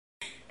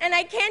And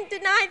I can't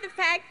deny the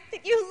fact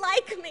that you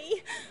like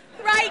me.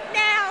 Right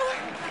now,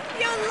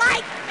 you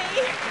like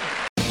me.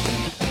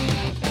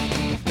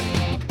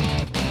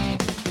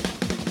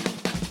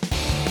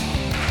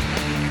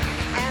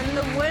 And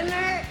the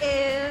winner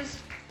is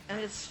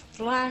a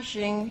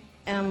flashing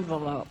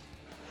envelope.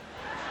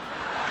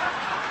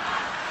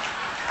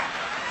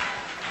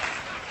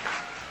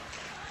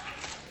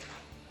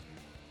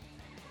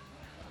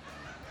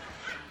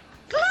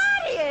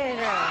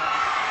 Gladiator!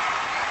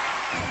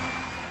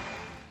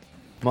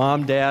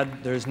 Mom,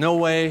 Dad, there's no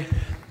way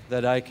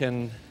that I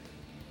can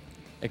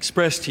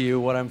express to you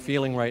what I'm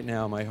feeling right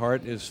now. My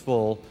heart is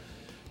full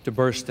to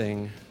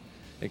bursting,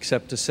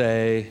 except to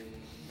say,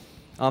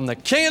 I'm the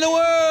king of the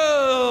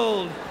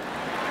world!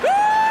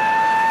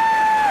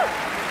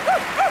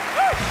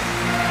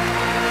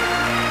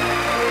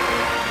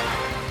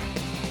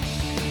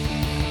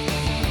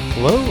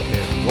 Hello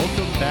and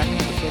welcome back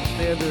to the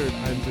Substandard.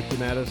 I'm Victor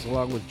Mattis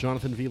along with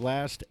Jonathan V.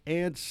 Last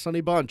and Sonny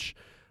Bunch.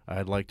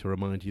 I'd like to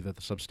remind you that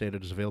the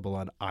Substandard is available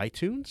on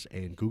iTunes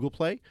and Google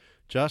Play.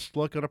 Just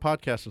look on a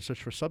podcast and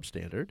search for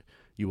Substandard.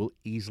 You will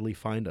easily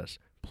find us.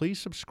 Please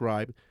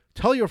subscribe,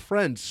 tell your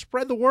friends,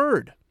 spread the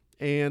word,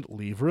 and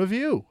leave a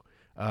review.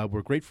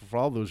 We're grateful for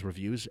all those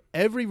reviews.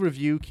 Every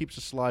review keeps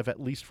us alive at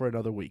least for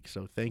another week,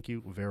 so thank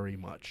you very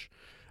much.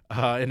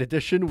 In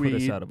addition, Put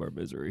us out of our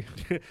misery.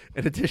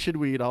 In addition,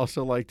 we'd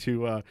also like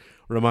to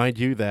remind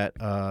you that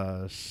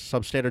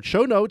Substandard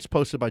show notes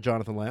posted by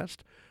Jonathan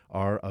Last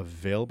are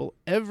available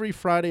every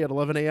Friday at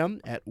 11 a.m.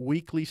 at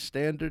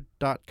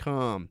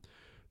weeklystandard.com.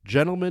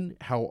 Gentlemen,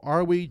 how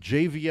are we?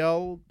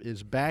 JVL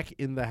is back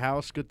in the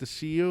house. Good to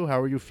see you. How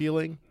are you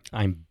feeling?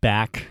 I'm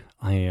back.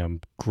 I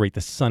am great.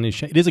 The sun is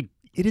shining.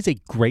 It is a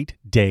great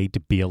day to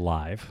be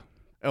alive.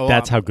 Oh,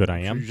 That's how good I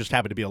am. You just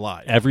happen to be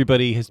alive.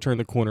 Everybody has turned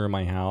the corner in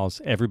my house.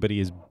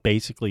 Everybody is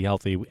basically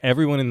healthy.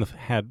 Everyone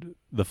had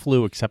the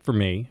flu except for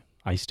me.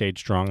 I stayed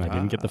strong. I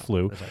didn't get the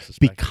flu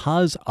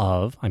because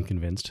of, I'm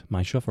convinced,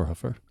 my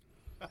Schofferhofer.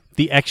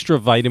 The extra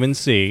vitamin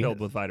C. Filled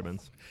with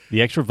vitamins.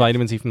 The extra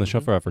vitamin C from the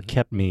Schofferhofer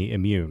kept me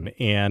immune.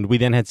 And we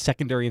then had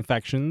secondary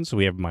infections.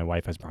 My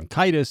wife has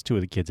bronchitis. 2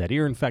 of the kids had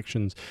ear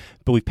infections.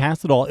 But we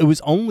passed it all. It was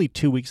only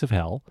 2 weeks of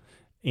hell.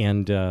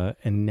 And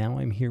now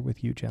I'm here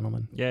with you,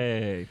 gentlemen.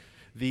 Yay.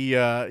 The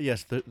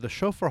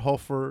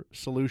Schofferhofer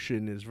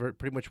solution is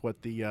pretty much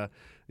what the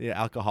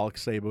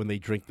alcoholics say when they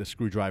drink the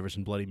screwdrivers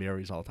and Bloody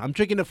Marys all the time. I'm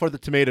drinking it for the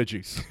tomato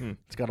juice.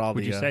 It's got all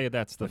Would the. you say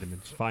that's the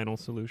vitamins. final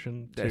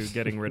solution to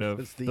getting rid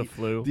of the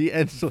flu?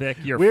 Vic,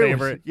 your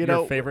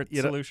favorite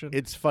solution?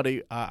 It's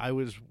funny. I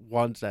was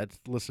once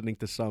listening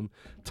to some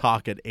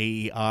talk at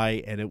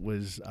AEI, and it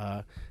was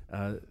the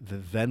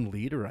then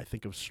leader, I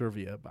think, of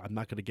Serbia. I'm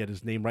not going to get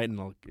his name right,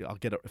 and I'll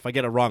get it. If I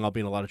get it wrong, I'll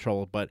be in a lot of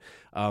trouble. But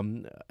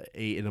an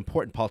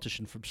important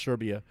politician from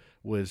Serbia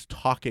was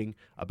talking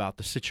about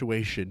the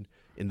situation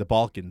in the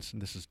Balkans,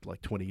 and this is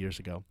like 20 years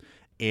ago.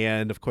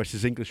 And, of course,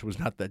 his English was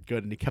not that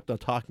good, and he kept on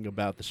talking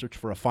about the search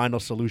for a final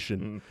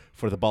solution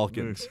for the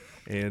Balkans.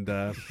 And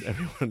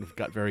everyone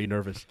got very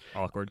nervous.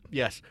 Awkward.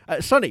 Yes.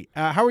 Sonny,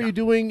 how are you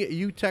doing?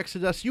 You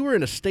texted us. You were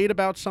in a state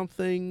about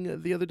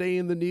something the other day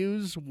in the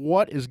news.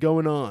 What is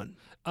going on?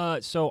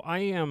 So I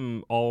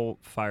am all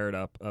fired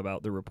up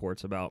about the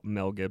reports about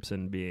Mel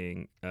Gibson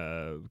being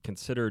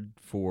considered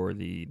for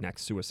the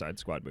next Suicide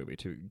Squad movie,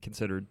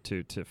 considered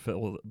to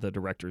fill the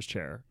director's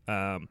chair.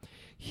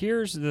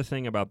 Here's the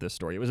thing about this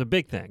story. It was a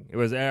big thing. It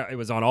was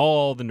on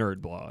all the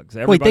nerd blogs.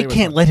 Wait, they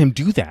can't let him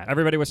do that.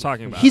 Everybody was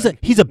talking about it.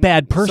 He's a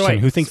bad person So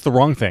wait, who thinks the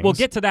wrong things. We'll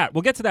get to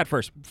that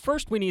first.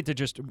 First, we need to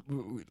just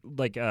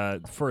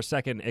for a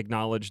second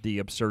acknowledge the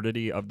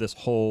absurdity of this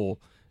whole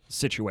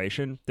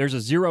situation. There's a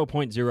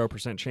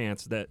 0.0%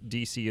 chance that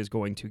DC is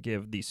going to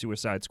give the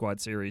Suicide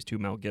Squad series to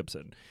Mel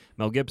Gibson.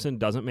 Mel Gibson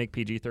doesn't make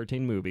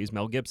PG-13 movies.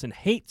 Mel Gibson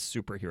hates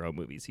superhero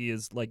movies. He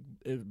is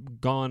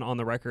gone on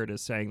the record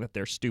as saying that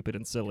they're stupid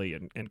and silly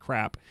and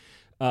crap.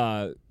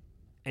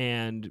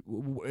 And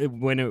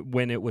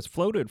when it was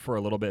floated for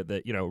a little bit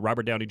that,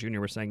 Robert Downey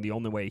Jr. was saying the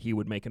only way he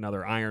would make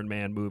another Iron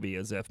Man movie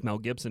is if Mel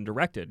Gibson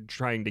directed,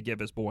 trying to give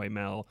his boy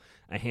Mel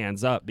a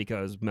hands up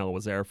because Mel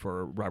was there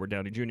for Robert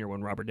Downey Jr.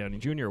 when Robert Downey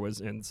Jr. was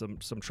in some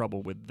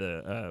trouble with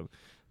the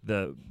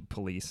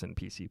police and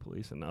PC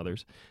police and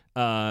others.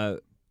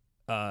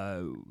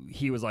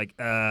 He was like,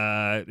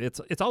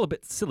 it's all a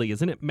bit silly,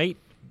 isn't it, mate?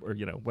 Or,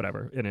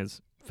 whatever, in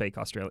his fake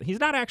Australian. He's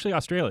not actually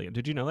Australian.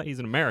 Did you know that? He's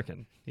an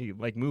American. He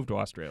moved to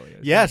Australia.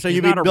 Yeah, so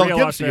you mean Mel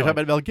Gibson. Australian. You're talking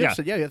about Mel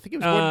Gibson. Yeah, I think he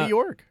was born in New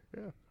York.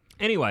 Yeah.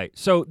 Anyway,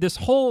 so this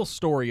whole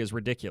story is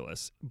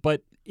ridiculous,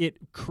 but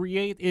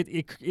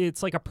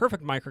it's like a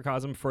perfect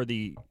microcosm for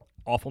the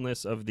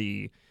awfulness of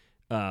the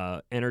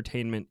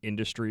entertainment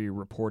industry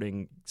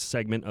reporting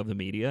segment of the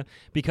media,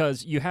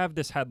 because you have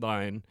this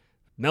headline,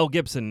 Mel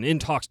Gibson in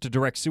talks to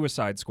direct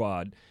Suicide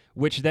Squad,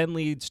 which then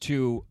leads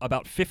to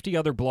about 50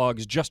 other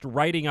blogs just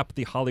writing up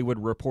the Hollywood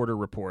Reporter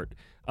report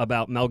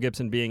about Mel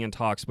Gibson being in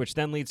talks, which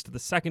then leads to the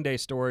second day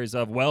stories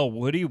of, well,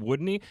 would he,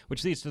 wouldn't he?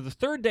 Which leads to the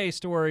third day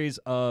stories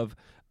of,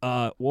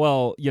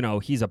 well,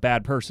 he's a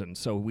bad person,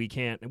 so we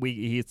can't.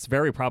 It's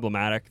very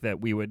problematic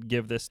that we would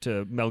give this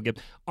to Mel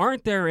Gibson.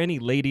 Aren't there any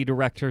lady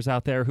directors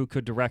out there who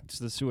could direct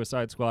the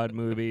Suicide Squad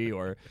movie,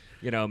 or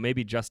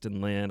maybe Justin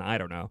Lin? I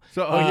don't know.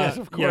 So, yes,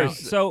 of course.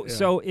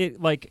 So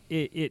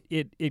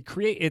it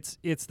creates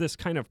it's this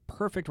kind of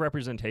perfect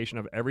representation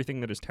of everything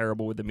that is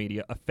terrible with the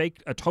media.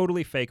 A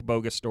totally fake,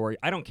 bogus story.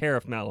 I don't care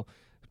if Mel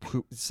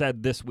who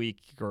said this week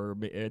or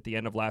at the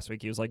end of last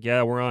week, he was like,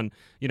 yeah, we're on,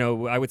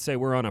 I would say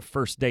we're on a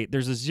first date.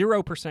 There's a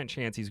 0%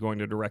 chance he's going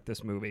to direct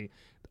this movie.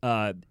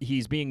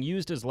 He's being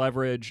used as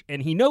leverage,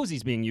 and he knows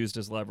he's being used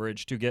as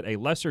leverage to get a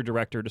lesser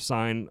director to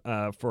sign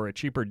for a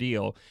cheaper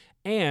deal.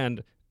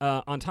 And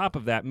on top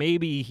of that,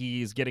 maybe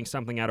he's getting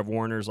something out of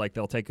Warner's, like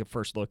they'll take a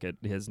first look at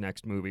his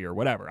next movie or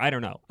whatever. I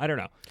don't know.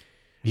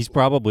 He's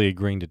probably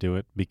agreeing to do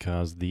it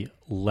because the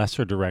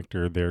lesser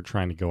director they're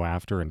trying to go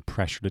after and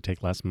pressure to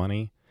take less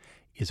money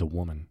is a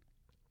woman.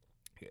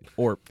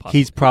 Or possibly,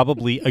 he's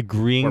probably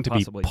agreeing to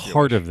be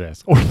part Jewish. of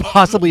this, or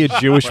possibly a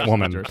Jewish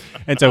woman,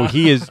 and so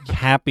he is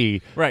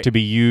happy to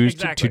be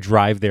used to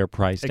drive their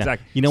price down.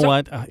 Exactly. You know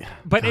what?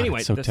 But God, anyway,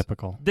 it's so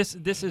typical.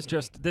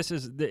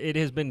 It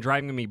has been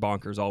driving me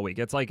bonkers all week.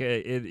 It's like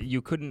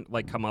you couldn't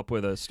come up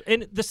with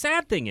and the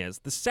sad thing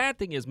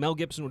is Mel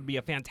Gibson would be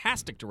a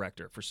fantastic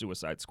director for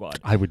Suicide Squad.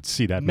 I would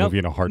see that movie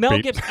in a heartbeat. Mel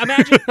Gibson,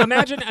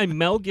 imagine a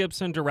Mel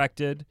Gibson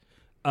directed,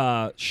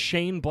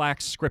 Shane Black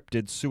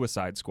scripted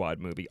Suicide Squad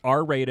movie,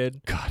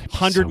 R-rated,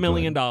 $100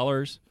 million.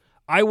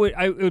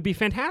 It would be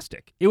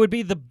fantastic. It would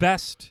be the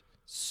best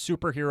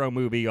superhero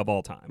movie of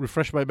all time.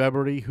 Refresh my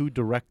memory. Who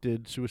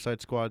directed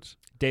Suicide Squads?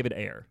 David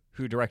Ayer,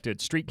 who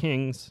directed Street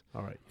Kings.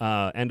 All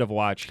right. End of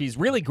Watch. He's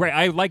really great.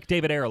 I like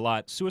David Ayer a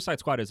lot. Suicide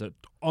Squad is an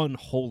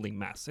unholy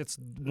mess. It's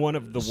one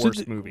of the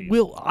worst movies.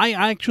 Will, I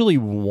actually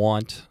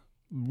want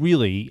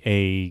really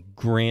a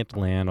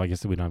Grantland, I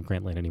guess we don't have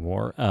Grantland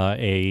anymore,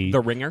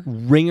 The Ringer?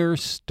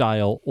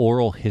 Ringer-style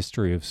oral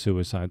history of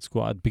Suicide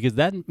Squad, because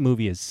that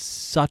movie is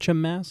such a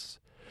mess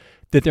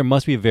that there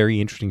must be a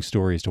very interesting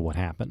story as to what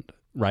happened,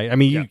 right? I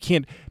mean, you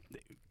can't...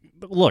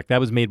 Look,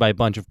 that was made by a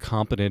bunch of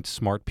competent,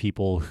 smart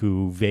people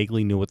who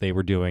vaguely knew what they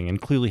were doing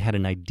and clearly had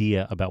an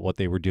idea about what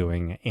they were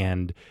doing,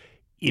 and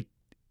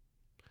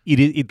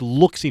it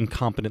looks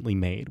incompetently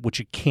made, which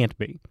it can't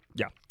be.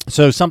 Yeah.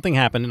 So something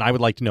happened, and I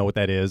would like to know what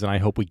that is, and I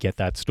hope we get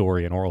that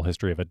story and oral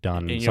history of it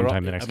done sometime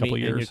in the next couple of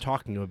years. And you're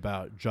talking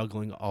about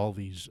juggling all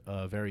these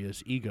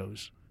various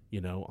egos,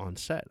 on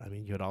set. I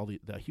mean, you had all the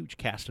huge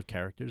cast of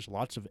characters,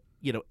 lots of,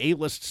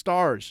 A-list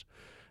stars,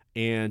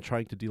 and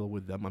trying to deal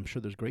with them. I'm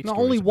sure there's great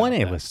stories only one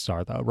about A-list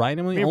star, though, right?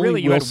 I mean, really,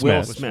 only you Will had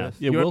Will Smith. Smith.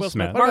 Yeah, Will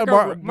Smith.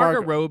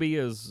 Margot Robbie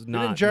is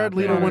not. Didn't Jared not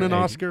Leto there. win an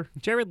Oscar?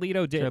 Jared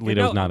Leto did. Jared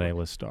Leto's not an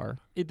A-list star.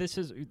 It's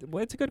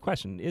a good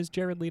question. Is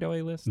Jared Leto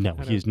A-list? No,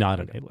 he's not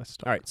an A-list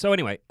star. All right. So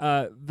anyway,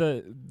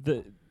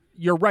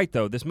 you're right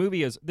though. This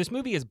movie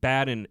is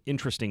bad in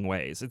interesting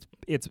ways.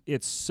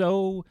 It's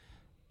so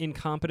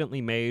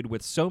incompetently made,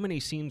 with so many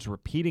scenes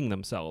repeating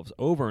themselves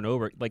over and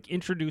over, like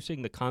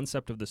introducing the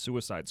concept of the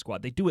Suicide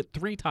Squad. They do it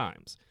 3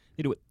 times.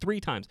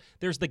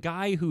 There's the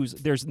guy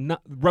there's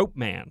Rope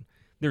Man.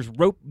 There's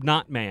Rope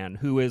Knot Man,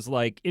 who is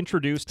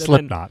introduced Slipknot.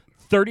 and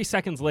then 30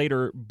 seconds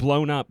later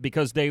blown up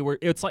because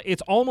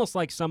it's almost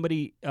like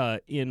somebody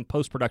in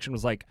post-production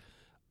was like,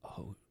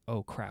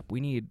 oh crap, we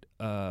need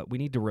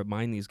to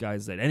remind these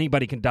guys that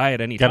anybody can die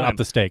at any time. Get up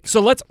the stakes. So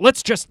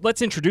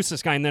let's introduce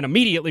this guy and then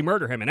immediately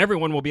murder him, and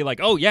everyone will be like,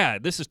 oh yeah,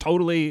 this is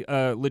totally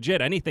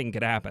legit. Anything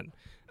could happen.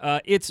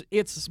 It's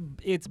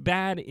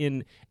bad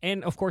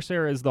and of course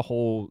there is the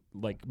whole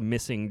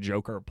missing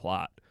Joker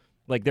plot.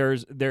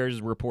 There's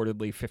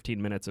reportedly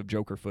 15 minutes of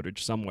Joker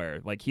footage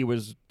somewhere. He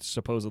was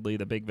supposedly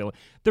the big villain.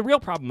 The real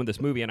problem with this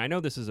movie, and I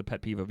know this is a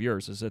pet peeve of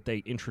yours, is that they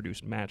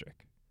introduced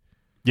magic.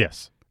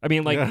 Yes. I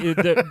mean,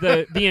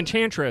 the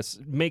Enchantress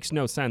makes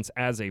no sense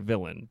as a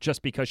villain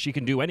just because she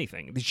can do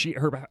anything.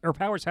 Her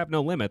powers have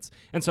no limits,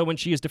 and so when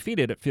she is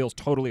defeated, it feels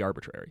totally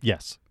arbitrary.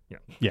 Yes. Yeah.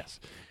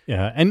 Yes.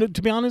 Yeah. And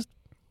to be honest,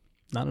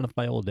 not enough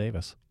Viola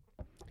Davis.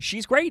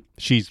 She's great.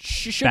 She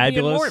should fabulous. Be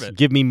in more of it.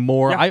 Give me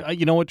more. Yeah. I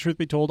you know what? Truth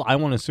be told, I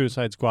want a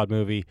Suicide Squad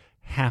movie,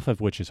 half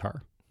of which is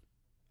her.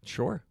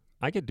 Sure,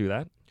 I could do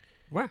that.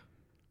 Wow.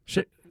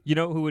 You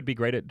know who would be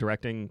great at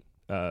directing?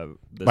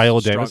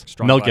 Viola Davis.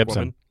 Strong Mel black Gibson.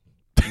 Woman?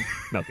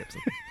 Mel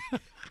Gibson.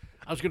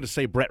 I was going to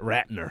say Brett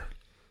Ratner.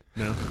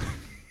 No.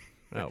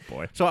 Oh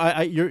boy.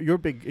 So your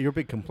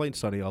big complaint,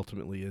 Sonny,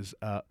 ultimately is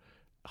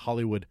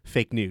Hollywood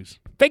fake news.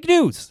 Fake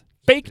news.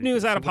 Fake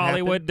news out of Something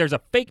Hollywood. happened? There's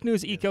a fake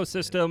news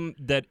ecosystem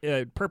that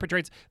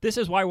perpetrates. This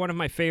is why one of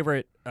my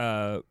favorite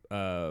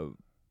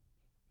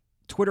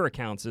Twitter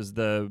accounts is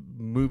the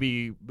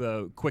movie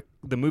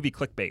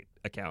clickbait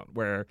account,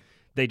 where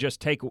they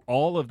just take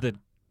all of the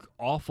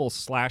awful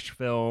slash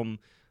film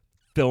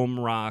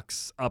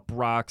rocks, up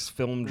rocks,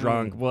 film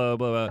drunk, blah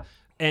blah blah,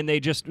 and they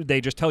just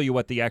tell you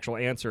what the actual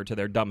answer to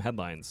their dumb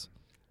headlines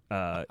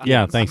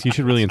Yeah, thanks. You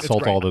should really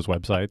insult great. all those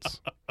websites.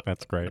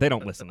 That's great. They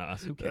don't listen to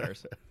us. Who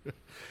cares?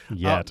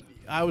 Yet.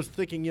 I was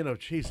thinking,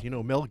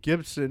 Mel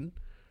Gibson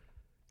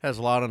has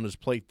a lot on his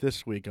plate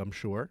this week, I'm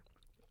sure,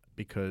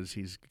 because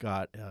he's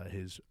got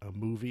his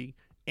movie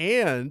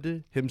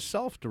and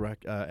himself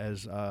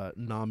as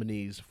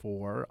nominees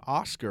for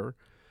Oscar.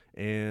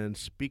 And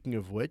speaking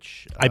of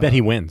which, I bet he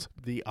wins.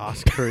 The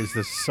Oscar is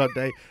this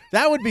Sunday.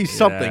 That would be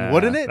something,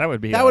 wouldn't it? That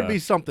would be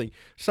something.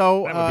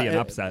 So that would be an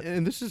upset.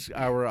 And this is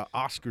our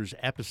Oscars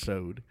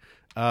episode.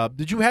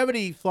 Did you have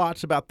any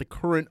thoughts about the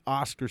current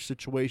Oscar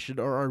situation,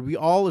 or are we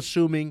all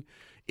assuming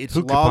it's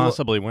Who could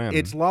possibly win?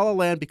 It's La La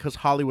Land because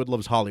Hollywood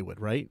loves Hollywood,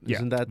 right? Yeah.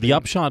 Isn't that The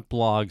Upshot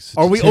blog's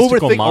Are we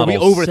statistical overthink- model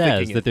are we overthinking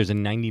says it? that there's a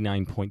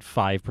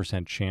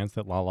 99.5% chance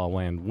that La La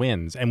Land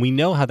wins. And we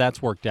know how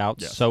that's worked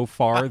out so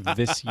far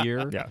this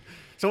year. Yeah.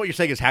 So what you're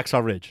saying is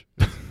Hacksaw Ridge.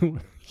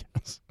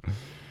 Yes.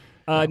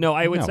 No,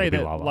 I would No, say it'd be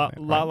that La La La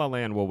Land, La right? La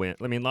Land will win.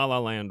 I mean, La La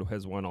Land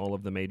has won all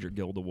of the major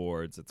guild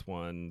awards. It's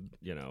won,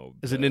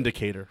 As an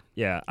indicator.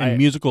 Yeah. And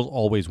musicals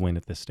always win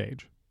at this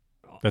stage.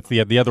 That's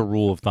the other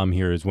rule of thumb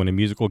here is when a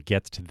musical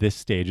gets to this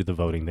stage of the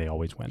voting, they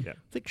always win. Yeah.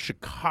 I think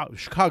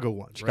Chicago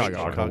won. Right?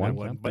 Chicago won,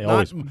 won. yeah. But They not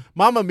always win.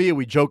 Mamma Mia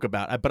we joke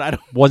about, but I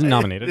don't. Wasn't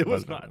nominated. It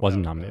was not.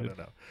 Wasn't No, nominated.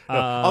 No.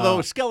 Although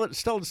Stellan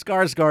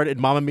Skarsgård and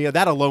Mamma Mia,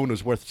 that alone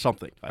was worth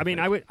something. I mean,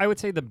 I would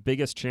say the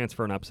biggest chance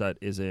for an upset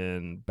is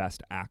in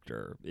Best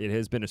Actor. It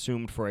has been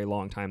assumed for a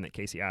long time that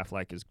Casey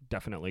Affleck is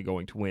definitely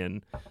going to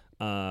win.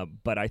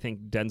 But I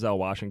think Denzel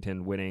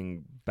Washington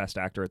winning Best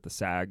Actor at the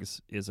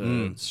SAGs is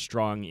a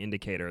strong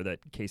indicator that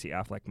Casey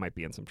Affleck might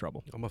be in some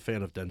trouble. I'm a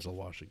fan of Denzel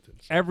Washington.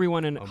 So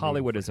Everyone in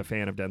Hollywood is a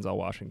fan of Denzel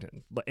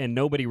Washington, and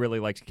nobody really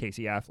likes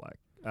Casey Affleck.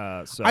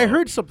 So I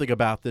heard something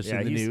about this Yeah,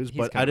 in the he's- news, he's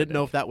but kind I of a didn't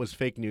know dick. if that was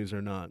fake news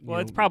or not. Well,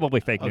 it's probably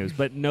fake news,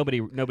 but nobody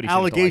seems to like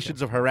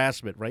allegations him. of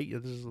harassment, right? Yeah,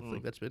 this is the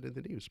thing that's been in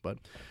the news, but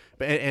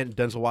and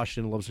Denzel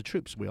Washington loves the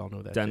troops. We all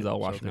know that. too. Denzel So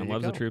Washington there you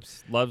loves the go.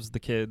 troops, loves the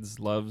kids,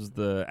 loves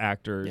the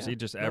actors. Yeah. He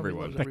just No, he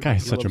everyone. loves That everything.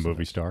 guy's He such a loves movie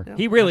them. star. Yeah.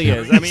 He really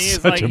is. I mean, He's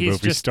it's such like a he's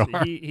movie just star.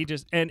 he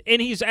just and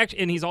he's actually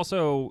and he's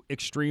also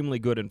extremely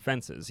good in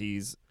fences.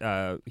 He's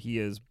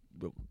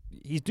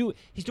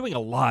doing a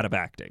lot of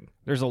acting.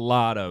 There's a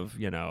lot of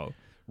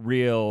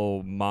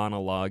real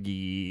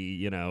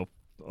monologue-y,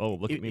 oh,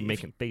 look at me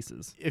making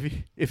faces.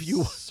 If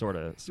you sort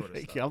of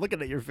yeah, I'm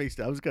looking at your face.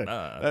 That was good.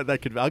 Uh. I'm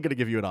going to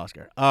give you an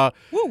Oscar.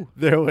 Woo!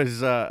 There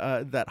was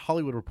that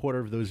Hollywood Reporter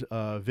of those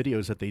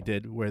videos that they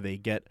did where they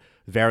get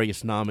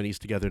various nominees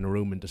together in a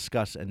room and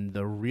discuss. And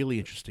the really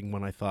interesting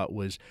one I thought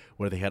was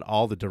where they had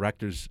all the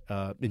directors,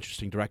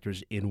 interesting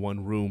directors, in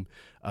one room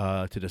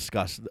to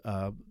discuss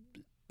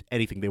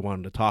anything they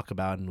wanted to talk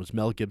about, and it was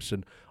Mel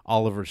Gibson,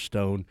 Oliver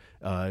Stone,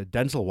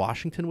 Denzel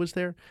Washington was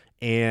there,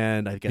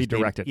 and I guess He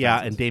directed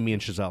and Fences. Damien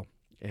Chazelle,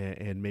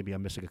 and maybe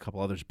I'm missing a couple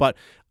others, but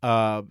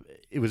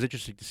it was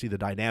interesting to see the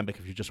dynamic.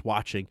 If you're just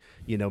watching,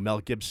 Mel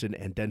Gibson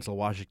and Denzel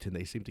Washington,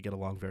 they seem to get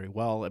along very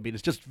well. I mean,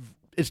 it's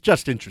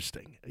just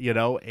interesting,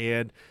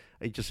 and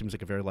it just seems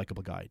like a very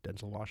likable guy,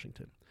 Denzel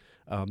Washington.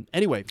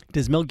 Anyway,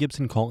 Does Mel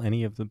Gibson call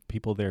any of the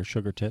people there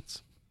sugar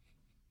tits?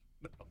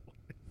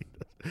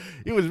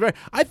 it was very.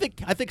 I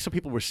think some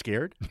people were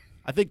scared.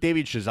 I think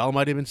Damien Chazelle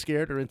might have been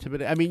scared or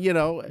intimidated. I mean,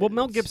 Well,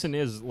 Mel Gibson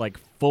is like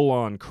full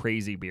on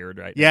crazy beard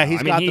right Yeah, now. he's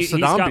I got mean, the he's Saddam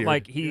got beard.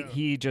 like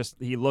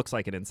he looks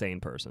like an insane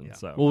person. Yeah.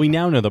 So Well, we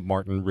now know that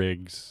Martin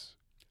Riggs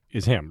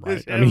is him, right?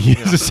 Is I mean, him,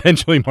 he's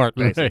essentially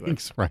Martin Basically.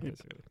 Riggs, right?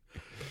 Basically.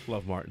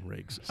 love Martin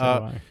Riggs. So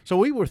do I. So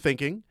we were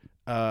thinking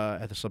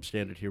at the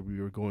Substandard here,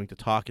 we were going to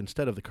talk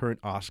instead of the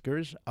current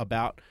Oscars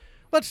about,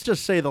 let's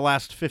just say, the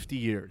last 50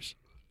 years.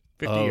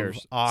 50 of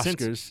years Oscars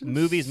since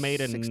movies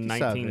made in 67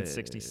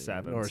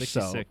 1967 or so.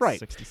 66, Right.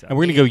 67. And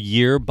we're going to go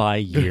year by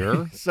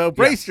year, So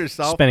brace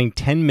yourself. spending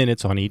 10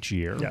 minutes on each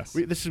year. Yes.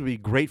 This would be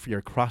great for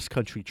your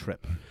cross-country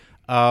trip.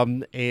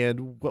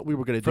 And what we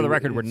were going to do... For the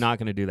record, we're is- not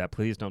going to do that.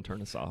 Please don't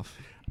turn us off.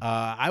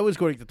 I was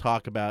going to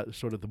talk about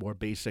sort of the more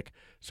basic,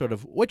 sort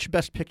of which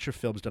Best Picture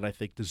films did I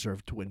think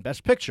deserve to win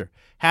Best Picture.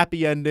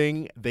 Happy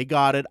ending. They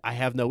got it. I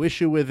have no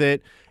issue with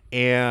it.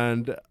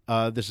 And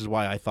this is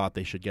why I thought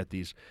they should get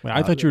these. Wait,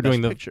 I thought you were Best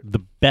doing Picture. the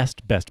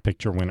best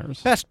Picture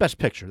winners. Best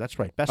Picture. That's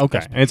right. Best Okay,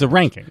 Best and it's a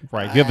ranking,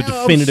 right? You have a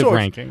Of definitive sorts.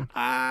 ranking.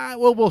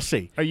 Well, we'll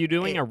see. Are you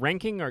doing a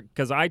ranking, or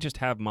because I just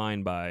have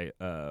mine by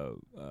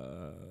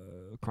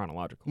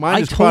chronological? Mine I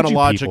is told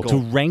chronological. you people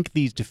to rank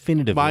these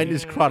definitively. Mine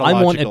is I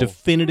chronological. want a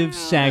definitive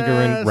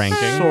Sagarin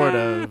ranking. Sort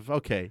of.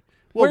 Okay.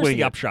 We'll Where's wing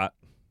the it. upshot?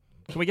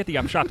 Can we get the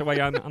upshot to weigh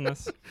on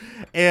this?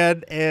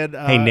 And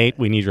Hey, Nate,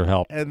 we need your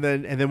help. and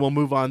then we'll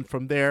move on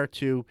from there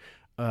to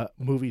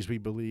movies we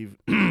believe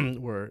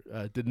were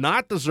did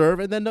not deserve,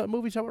 and then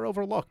movies that were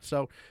overlooked.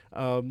 So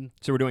So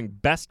we're doing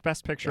best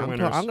picture I'm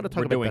winners. gonna talk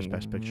we're about doing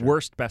Best Picture.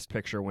 worst best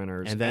picture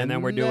winners, And then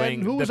then- we're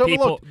doing who was the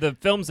people, overlooked? the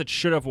films that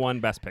should have won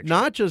best picture.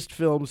 not just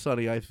films,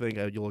 Sonny. I think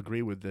you'll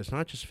agree with this.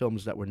 Not just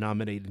films that were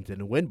nominated and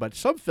didn't win, but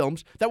some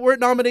films that weren't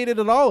nominated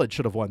at all. It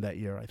should have won that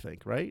year. I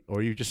think, right?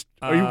 Or you just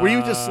were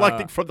you just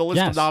selecting from the list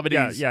yes. of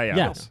nominees? yeah.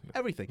 Yes.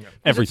 Everything. 'Cause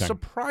Everything. It's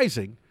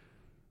surprising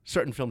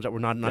certain films that were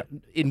not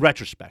in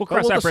retrospect. We'll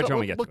cross that bridge when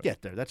we get to it. We'll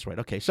get there. That's right.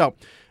 Okay, so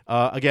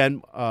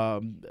again,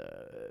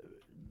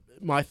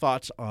 my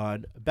thoughts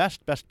on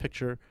best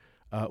picture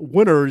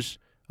winners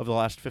of the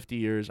last 50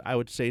 years. I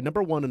would say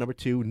number 1 and number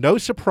 2, no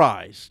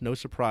surprise,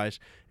 it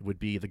would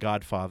be The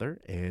Godfather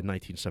in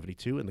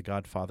 1972 and The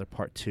Godfather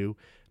Part 2,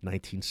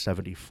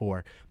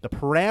 1974. The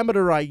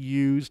parameter I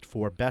used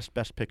for best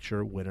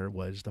picture winner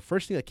was the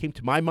first thing that came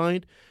to my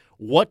mind: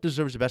 what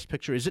deserves the best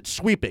picture? Is it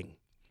sweeping?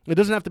 It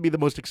doesn't have to be the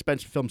most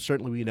expensive film.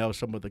 Certainly we know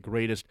some of the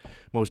greatest,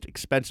 most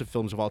expensive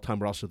films of all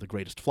time are also the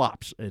greatest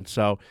flops. And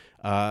so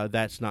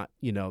that's not,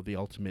 the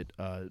ultimate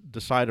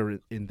decider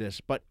in this.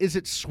 But is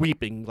it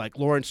sweeping, like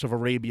Lawrence of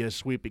Arabia is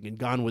sweeping and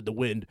Gone with the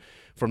Wind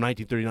from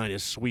 1939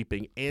 is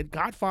sweeping? And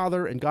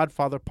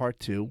Godfather Part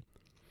 2,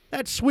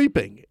 that's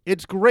sweeping.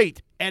 It's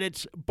great. And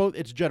it's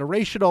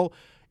generational,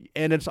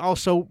 and it's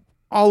also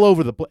all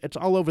over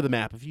the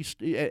map. If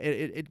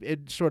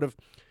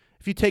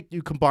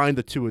you combine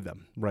the two of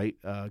them, right?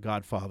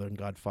 Godfather and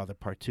Godfather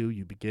Part 2,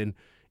 you begin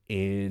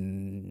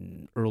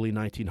in early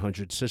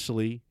 1900s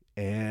Sicily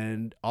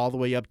and all the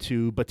way up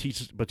to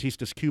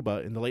Batista's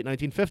Cuba in the late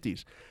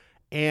 1950s.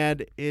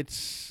 And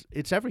it's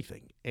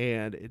everything.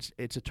 And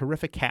it's a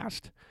terrific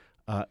cast.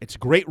 It's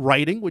great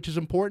writing, which is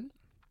important.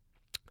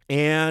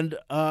 And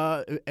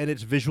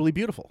it's visually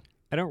beautiful.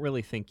 I don't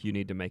really think you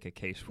need to make a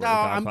case for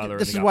Godfather.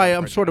 This is why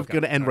I'm sort of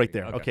going to end right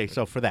there. Okay,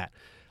 so for that.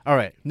 All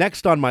right,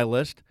 next on my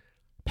list,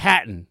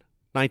 Patton,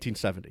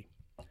 1970.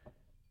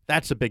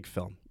 That's a big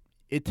film.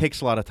 It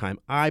takes a lot of time.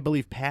 I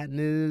believe Patton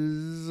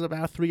is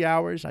about 3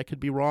 hours. I could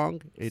be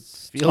wrong. It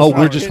feels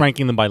we're just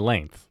ranking them by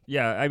length.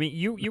 Yeah, I mean,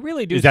 you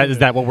really do. Is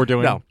that what we're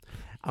doing? No.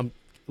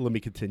 Let me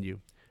continue.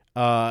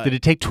 Did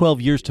it take 12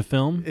 years to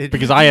film?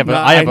 Because I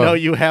know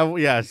you have.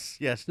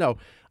 Yes, no.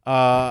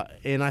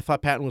 And I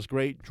thought Patton was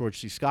great. George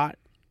C. Scott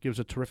gives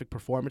a terrific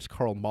performance.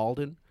 Carl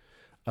Malden,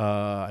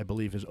 I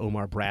believe, is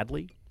Omar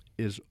Bradley,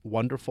 is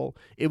wonderful.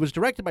 It was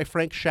directed by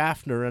Frank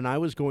Schaffner, and I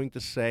was going to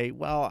say,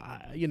 well,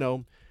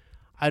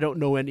 I don't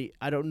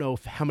know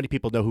how many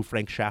people know who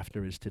Frank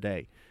Schaffner is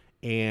today.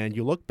 And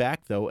you look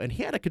back, though, and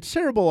he had a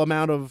considerable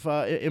amount of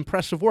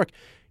impressive work.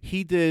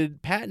 He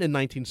did Patton in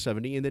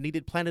 1970, and then he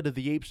did Planet of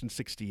the Apes in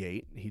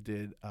 1968. He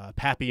did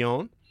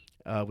Papillon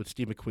with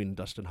Steve McQueen and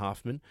Dustin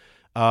Hoffman.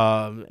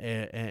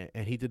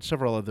 And he did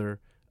several other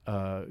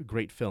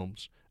great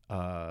films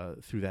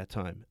through that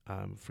time.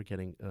 I'm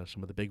forgetting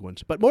some of the big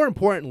ones. But more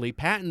importantly,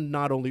 Patton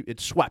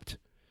it swept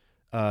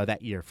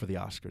that year for the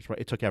Oscars. Right,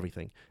 it took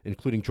everything,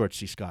 including George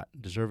C. Scott,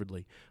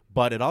 deservedly.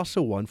 But it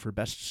also won for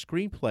Best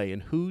Screenplay.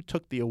 And who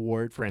took the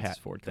award for Francis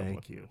Ford Coppola.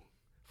 Thank you.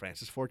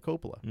 Francis Ford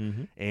Coppola.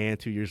 Mm-hmm. And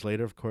 2 years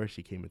later, of course,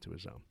 he came into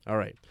his own. All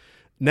right.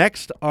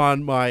 Next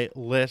on my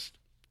list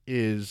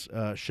is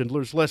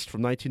Schindler's List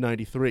from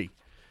 1993.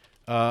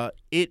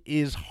 It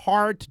is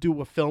hard to do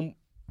a film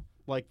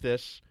like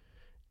this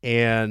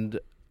and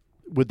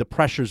with the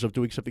pressures of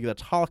doing something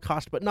that's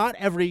Holocaust, but not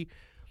every,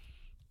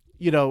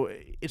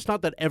 it's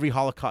not that every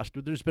Holocaust,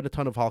 there's been a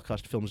ton of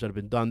Holocaust films that have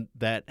been done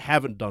that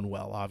haven't done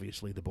well,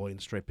 obviously. The Boy in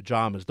Striped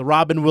Pajamas, the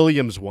Robin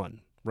Williams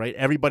one, right?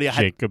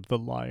 Jacob the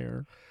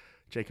Liar,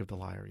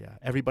 yeah.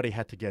 Everybody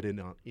had to get in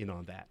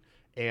on that.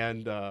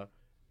 And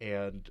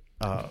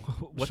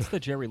what's the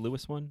Jerry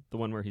Lewis one? The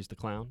one where he's the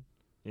clown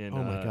in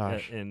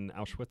in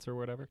Auschwitz or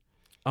whatever?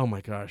 Oh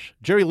my gosh,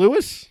 Jerry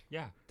Lewis?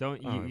 Yeah.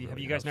 Have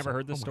you guys never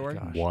heard this story?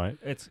 Gosh. What?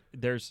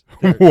 There's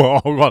Whoa,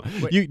 hold on.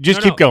 You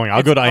just keep going.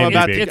 I'll go to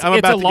IMDb. I'm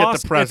about to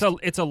get depressed.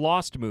 It's a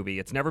lost movie.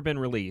 It's never been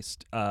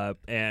released,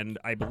 and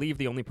I believe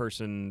the only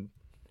person.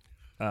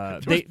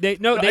 They sent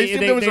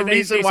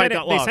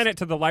it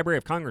to the Library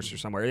of Congress or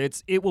somewhere.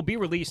 It will be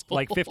released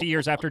like 50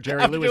 years after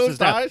Jerry Lewis's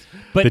death.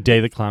 But The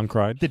Day the Clown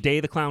Cried. The Day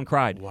the Clown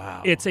Cried.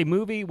 Wow. It's a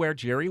movie where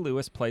Jerry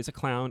Lewis plays a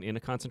clown in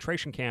a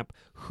concentration camp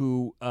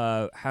who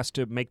has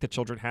to make the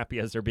children happy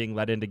as they're being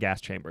led into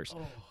gas chambers.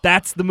 Oh.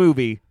 That's the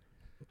movie.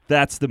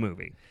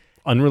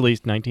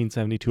 Unreleased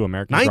 1972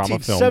 American drama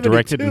film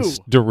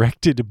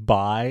directed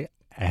by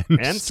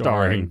and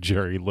starring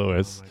Jerry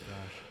Lewis. Oh my gosh.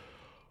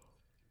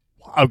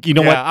 You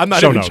know what? I'm not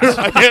Show even notes.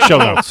 sure. Show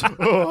notes.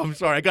 Oh, I'm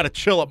sorry. I got a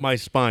chill up my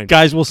spine.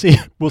 Guys, we'll see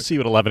you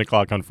at 11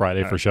 o'clock on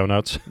Friday for show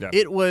notes. Yeah.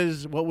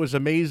 What was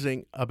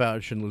amazing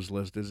about Schindler's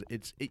List is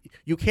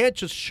you can't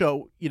just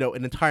show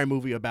an entire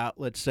movie about,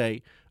 let's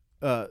say,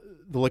 the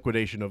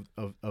liquidation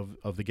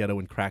of the ghetto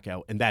in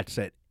Krakow, and that's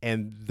it.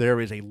 And there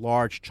is a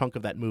large chunk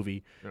of that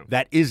movie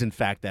that is, in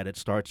fact, that it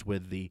starts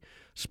with the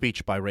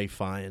speech by Ray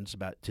Fiennes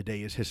about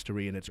today is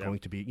history, and it's going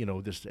to be,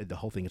 the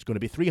whole thing is going to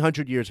be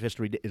 300 years of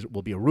history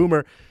will be a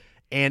rumor.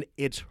 And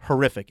it's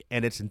horrific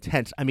and it's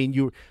intense. I mean,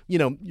 you're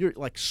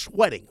like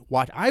sweating.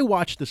 I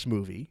watched this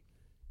movie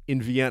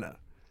in Vienna,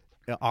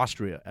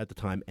 Austria at the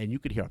time, and you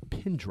could hear a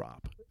pin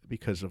drop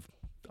because of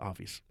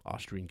obvious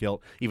Austrian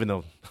guilt. Even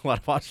though a lot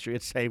of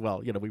Austrians say,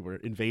 "Well, we were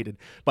invaded,"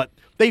 but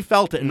they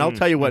felt it. And I'll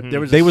tell you what,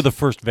 they were the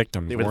first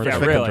victims. They were the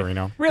first first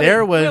victims,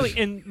 Really,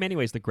 in many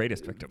ways, the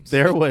greatest victims.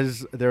 There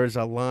was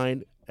a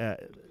line.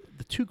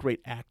 the two great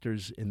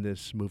actors in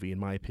this movie, in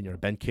my opinion, are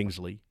Ben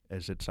Kingsley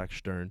as Itzhak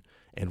Stern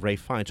and Ray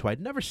Fiennes, who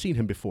I'd never seen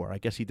him before. I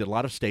guess he did a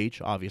lot of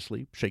stage,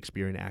 obviously,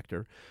 Shakespearean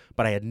actor,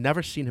 but I had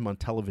never seen him on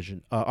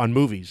television, on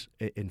movies,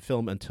 in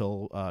film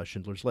until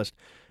Schindler's List,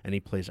 and he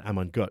plays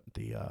Amon Gut,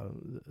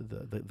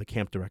 the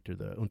camp director,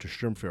 the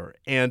Untersturmführer.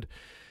 And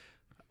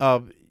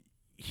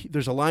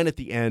there's a line at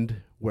the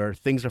end where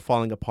things are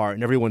falling apart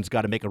and everyone's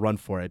got to make a run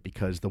for it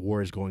because the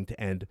war is going to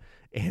end.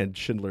 And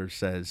Schindler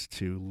says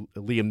to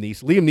Liam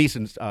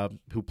Neeson,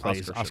 who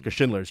plays Oscar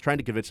Schindler, is trying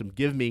to convince him,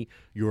 give me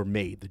your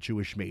maid, the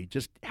Jewish maid.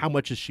 Just how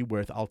much is she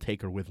worth? I'll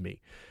take her with me.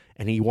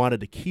 And he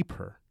wanted to keep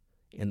her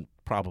and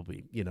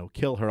probably,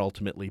 kill her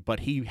ultimately.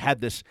 But he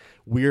had this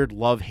weird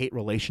love-hate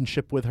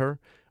relationship with her.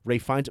 Ray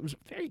Fiennes, it was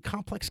very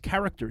complex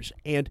characters.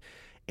 And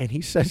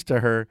he says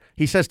to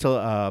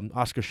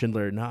Oscar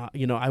Schindler,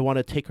 I want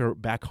to take her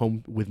back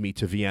home with me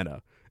to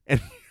Vienna. And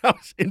I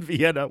was in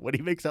Vienna when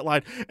he makes that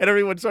line, and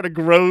everyone sort of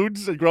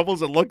groans and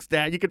grumbles and looks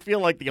down. You could feel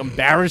like the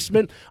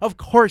embarrassment. Of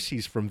course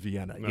he's from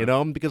Vienna,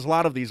 because a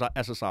lot of these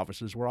SS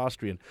officers were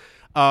Austrian.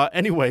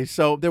 Anyway,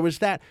 so there was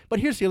that.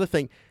 But here's the other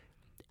thing.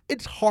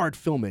 It's hard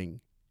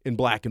filming in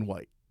black and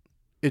white.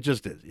 It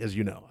just is, as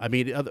you know. I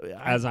mean,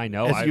 as I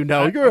know,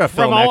 you're a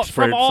film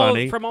expert,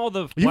 Sonny. From all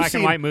the black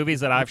and white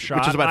movies that I've shot,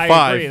 which is about I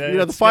 5. agree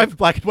The 5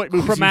 black and white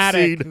movies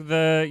chromatic, you've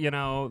seen.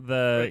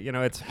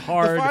 It's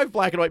hard. The 5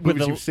 black and white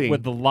movies you've seen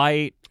with the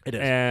light. It is.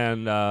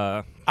 And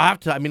I have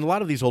to. I mean, a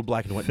lot of these old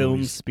black and white film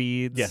movies,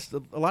 speeds. Yes,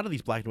 a lot of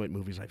these black and white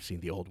movies I've seen,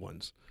 the old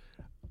ones,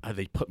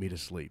 they put me to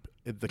sleep.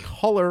 The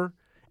color.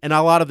 And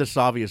a lot of this,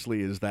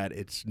 obviously, is that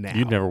it's now.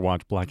 You'd never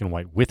watch black and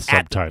white with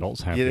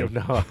subtitles, have you?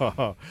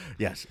 No.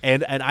 Yes.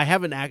 And I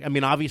haven't. I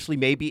mean, obviously,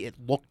 maybe it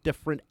looked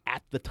different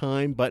at the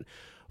time, but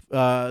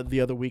over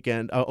the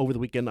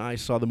weekend, I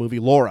saw the movie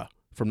Laura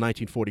from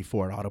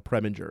 1944, Otto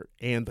Preminger,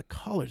 and the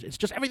colors. It's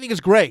just everything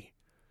is gray.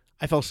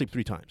 I fell asleep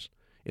 3 times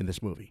in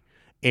this movie.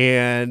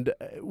 And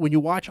when you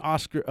watch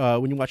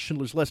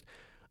Schindler's List,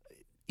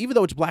 even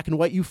though it's black and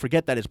white, you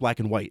forget that it's black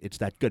and white. It's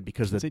that good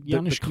because the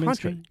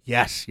contrast.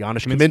 Yes,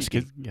 Janusz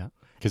Kaminski.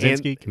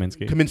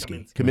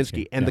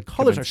 Kaminski. And the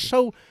colors are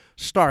so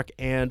stark.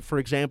 And for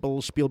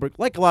example, Spielberg,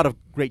 like a lot of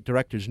great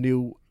directors,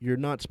 knew you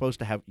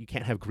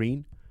can't have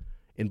green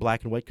in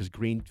black and white because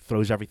green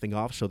throws everything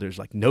off. So there's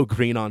like no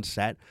green on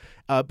set.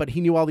 But he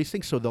knew all these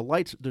things. So the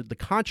lights, the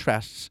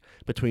contrasts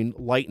between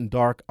light and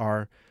dark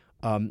are,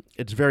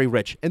 it's very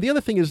rich. And the other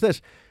thing is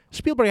this.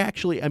 Spielberg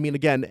actually, I mean,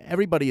 again,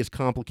 everybody is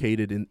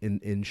complicated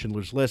in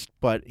Schindler's List,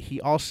 but he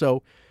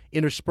also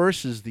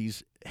intersperses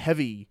these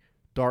heavy,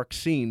 dark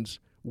scenes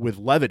with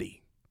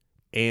levity.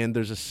 And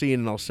there's a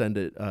scene, and I'll send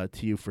it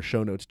to you for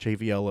show notes,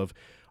 JVL, of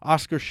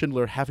Oscar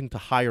Schindler having to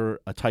hire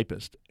a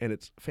typist. And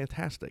it's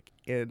fantastic.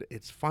 And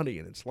it's funny,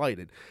 and it's light.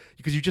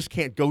 Because you just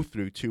can't go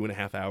through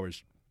 2.5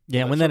 hours.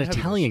 Yeah, when that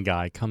Italian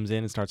guy comes in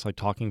and starts like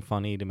talking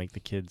funny to make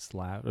the kids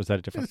laugh. Or is that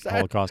a different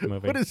Holocaust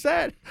movie? What is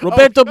that?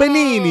 Roberto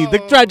Benigni, the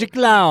tragic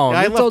clown. Yeah,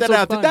 I left that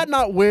out. Fun. Did that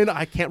not win?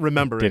 I can't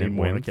remember Didn't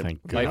anymore. win,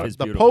 thank God. Life is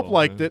the beautiful. Pope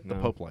liked it. No.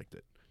 The Pope liked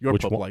it. Your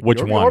Which Pope one? liked Which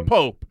it. one? Your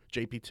Pope.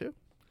 JP2.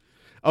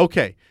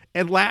 Okay.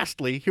 And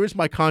lastly, here's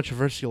my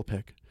controversial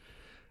pick.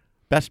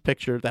 Best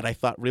picture that I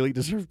thought really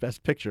deserved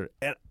Best Picture.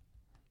 And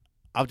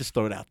I'll just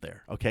throw it out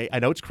there, okay? I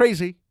know it's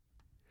crazy.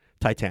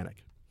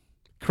 Titanic.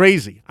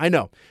 Crazy, I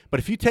know. But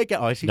if you take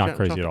out... Oh, I see. Not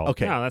crazy at all.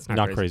 Okay. No, that's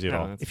not crazy at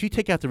all. If you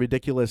take out the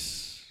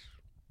ridiculous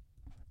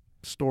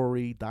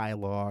story,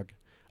 dialogue,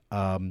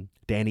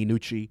 Danny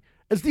Nucci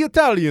as the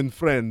Italian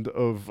friend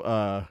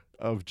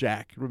of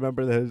Jack.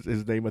 Remember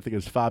his name? I think it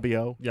was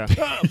Fabio. Yeah.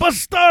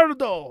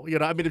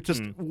 Bastardo! I mean, it's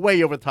just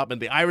way over the top.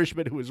 And the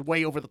Irishman, who is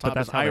way over the top, But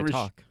that's is how Irish. they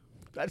talk.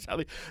 That's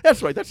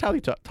right. That's how they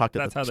talked at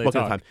That's how they spoke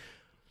at the talk. time.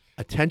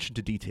 Attention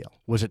to detail.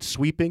 Was it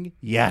sweeping?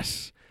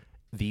 Yes.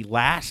 The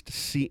last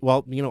scene,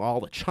 all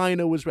the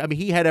China was, I mean,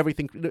 he had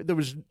everything. There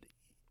was,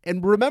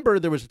 and remember,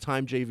 there was a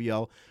time,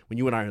 JVL, when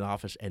you and I were in the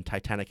office and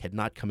Titanic had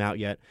not come out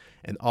yet,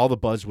 and all the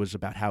buzz was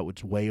about how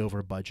it's way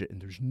over budget,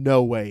 and there's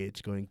no way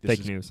it's going.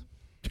 Fake news.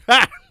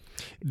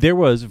 There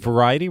was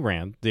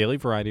Daily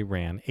Variety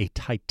ran a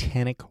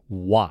Titanic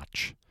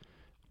watch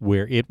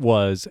where it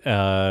was,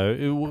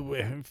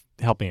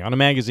 help me, on a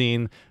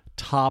magazine,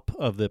 top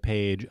of the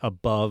page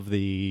above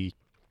the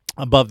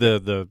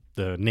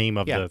name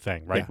of the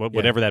thing, right? Yeah,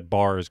 Whatever that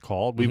bar is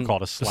called. We've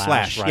called a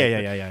slash, right?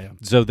 Yeah.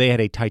 So they had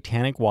a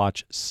Titanic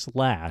watch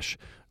slash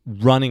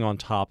running on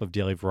top of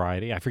Daily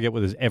Variety. I forget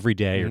whether it was every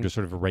day or just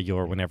sort of a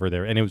regular whenever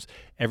there. And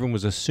everyone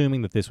was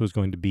assuming that this was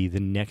going to be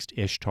the next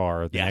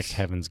Ishtar, the next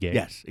Heaven's Gate.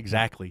 Yes,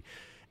 exactly.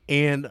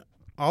 And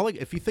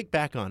if you think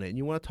back on it and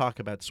you want to talk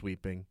about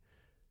sweeping,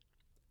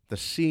 the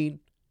scene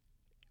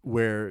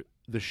where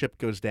the ship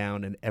goes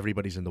down and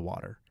everybody's in the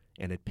water,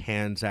 and it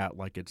pans out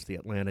like it's the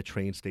Atlanta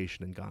train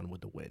station and Gone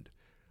with the Wind.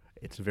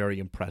 It's very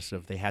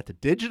impressive. They had to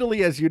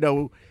digitally, as you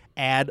know,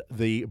 add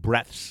the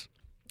breaths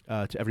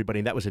to everybody.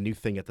 And that was a new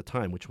thing at the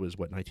time, which was,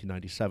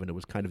 1997. It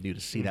was kind of new to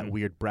see that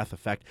weird breath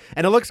effect.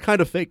 And it looks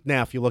kind of fake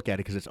now if you look at it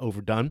because it's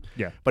overdone.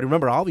 Yeah. But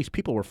remember, all these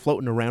people were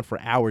floating around for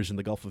hours in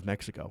the Gulf of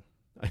Mexico.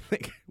 I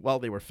think, while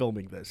they were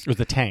filming this. It was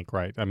the tank,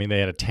 right? I mean, they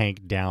had a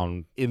tank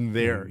down In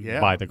there,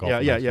 by the Gulf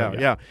of Mexico.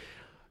 Yeah.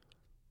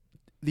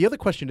 The other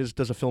question is,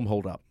 does a film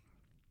hold up?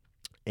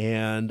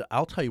 And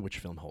I'll tell you which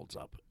film holds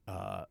up.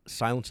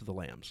 Silence of the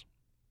Lambs.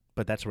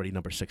 But that's already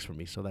number 6 for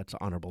me, so that's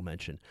honorable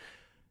mention.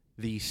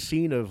 The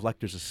scene of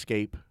Lecter's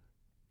escape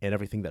and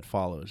everything that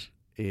follows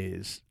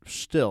is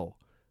still,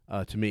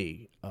 to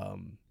me,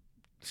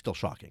 still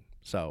shocking.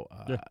 So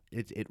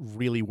it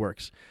really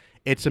works.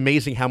 It's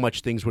amazing how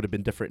much things would have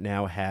been different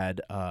now had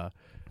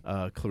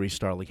Clarice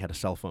Starling had a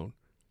cell phone.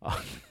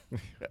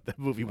 That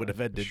movie would have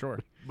ended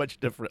much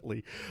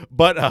differently.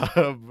 But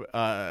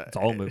it's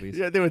all movies.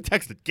 Yeah, they would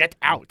text it, "Get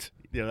out."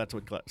 That's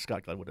what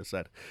Scott Glenn would have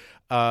said.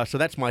 So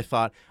that's my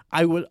thought.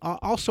 I would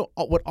also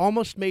what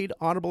almost made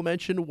honorable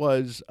mention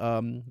was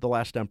The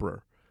Last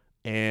Emperor,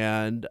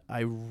 and I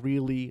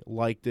really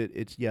liked it.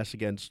 It's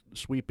again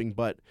sweeping,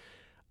 but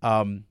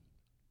I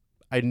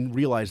didn't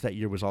realize that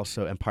year was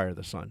also Empire of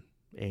the Sun,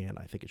 and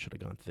I think it should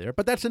have gone there.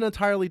 But that's an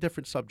entirely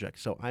different subject,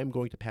 so I'm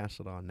going to pass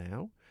it on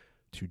now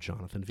to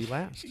Jonathan V.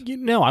 Last.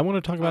 I want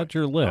to talk about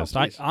your list.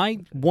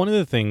 One of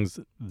the things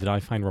that I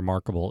find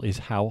remarkable is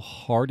how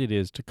hard it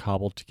is to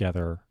cobble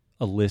together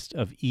a list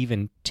of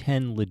even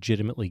 10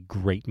 legitimately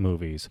great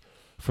movies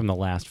from the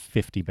last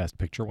 50 Best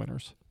Picture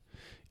winners.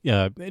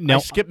 Now, I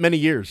skipped many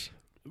years.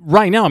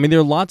 Right now, I mean, there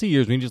are lots of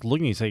years when you just look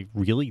and you say,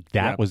 really,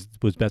 that was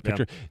Best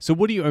Picture? So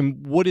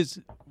what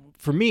is...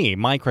 For me,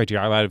 my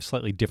criteria, I have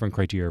slightly different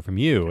criteria from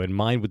you, and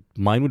mine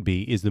would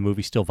be, is the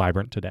movie still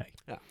vibrant today?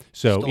 Yeah.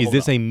 So is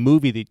this a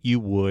movie that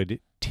you would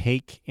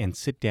take and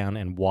sit down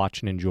and watch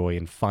and enjoy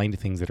and find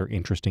things that are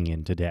interesting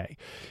in today?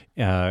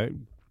 The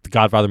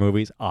Godfather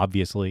movies,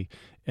 obviously.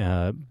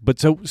 But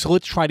so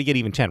let's try to get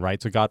even 10,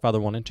 right? So Godfather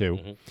 1 and 2.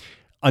 Mm-hmm.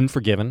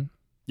 Unforgiven,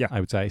 I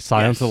would say.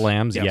 Silence of the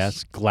Lambs,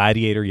 yes.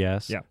 Gladiator,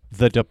 yes. Yeah.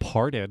 The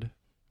Departed,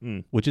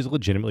 which is a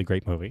legitimately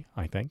great movie,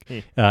 I think.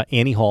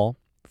 Annie Hall.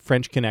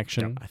 French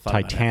Connection,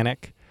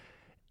 Titanic,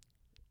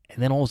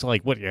 and then also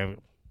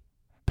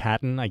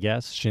Patton, I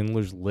guess,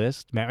 Schindler's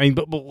List. I mean,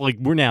 but like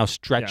we're now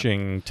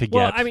stretching to get.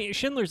 Well, I mean,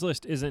 Schindler's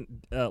List isn't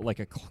like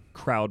a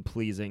crowd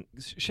pleasing.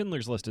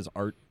 Schindler's List is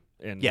art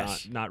and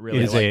not really.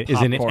 It is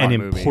an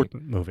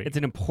important movie. It's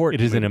an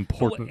important. It is an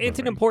important. It's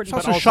movie. an important.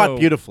 It's but also shot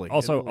beautifully.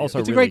 Also, it's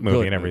really a great movie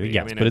good and everything.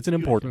 movie. Yes, but it's an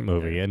important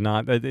movie, and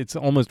not. It's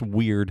almost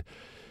weird.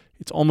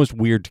 It's almost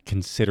weird to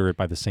consider it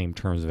by the same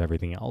terms of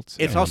everything else.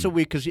 It's also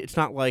weird because it's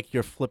not like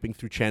you're flipping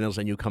through channels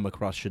and you come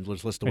across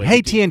Schindler's List.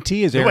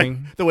 TNT is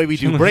airing the way we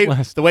do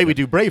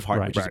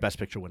Braveheart, which is the Best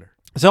Picture winner.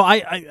 So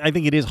I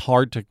think it is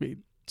hard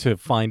to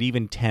find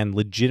even 10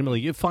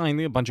 legitimately. You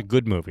find a bunch of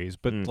good movies,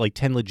 but like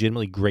 10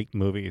 legitimately great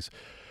movies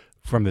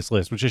from this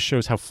list, which just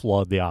shows how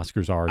flawed the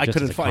Oscars are. I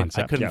couldn't find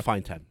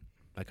 10.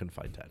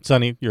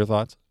 Sonny, your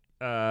thoughts?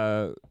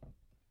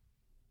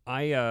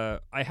 I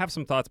have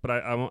some thoughts, but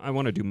I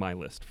want to do my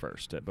list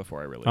first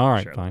before I really. All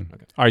right, share fine. Them.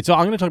 Okay. All right, so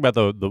I'm going to talk about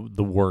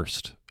the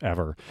worst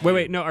ever.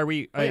 Wait, no, are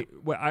we? I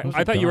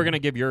thought you were going to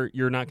give your.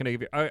 You're not going to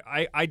give.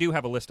 I do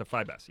have a list of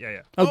 5 best.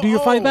 Yeah. Oh, do your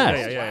 5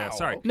 best? Yeah.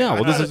 Sorry. Okay. No,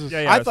 well, this is.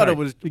 I thought it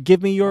was.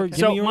 Give me your.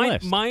 Give me your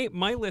list.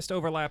 My list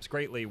overlaps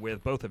greatly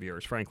with both of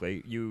yours.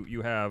 Frankly,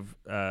 you have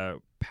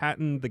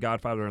Patton, The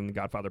Godfather, and The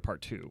Godfather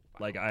Part 2.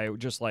 Like I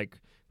just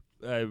like.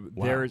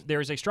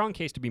 There's a strong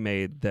case to be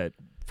made that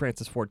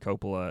Francis Ford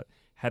Coppola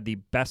had the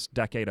best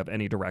decade of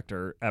any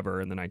director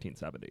ever in the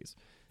 1970s.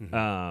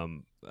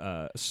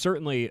 Mm-hmm.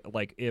 Certainly,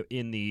 like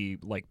in the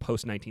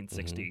post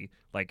 1960,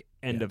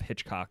 end of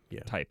Hitchcock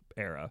type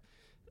era.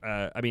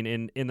 I mean,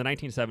 in the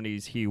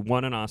 1970s, he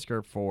won an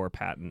Oscar for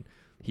Patton.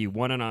 He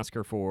won an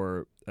Oscar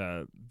for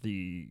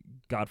The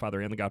Godfather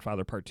and The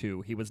Godfather Part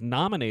 2. He was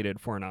nominated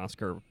for an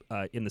Oscar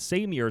in the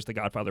same year as The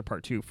Godfather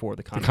Part 2 for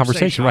The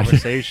Conversation.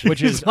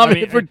 Which is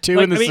nominated for 2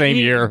 in the same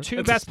year.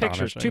 Two Best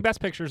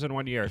Pictures in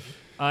 1 year.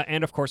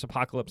 And of course,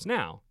 Apocalypse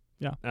Now.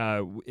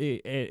 Yeah.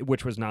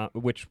 Which was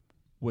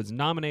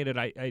nominated.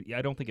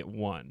 I don't think it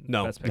won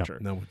Best Picture.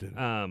 No, it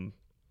didn't.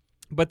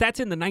 But that's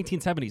in the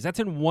 1970s. That's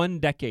in one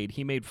decade.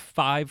 He made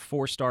 5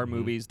 4-star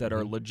movies that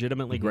are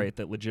legitimately great,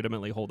 that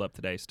legitimately hold up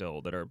today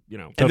still, that are,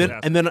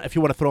 And then if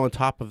you want to throw on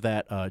top of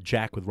that,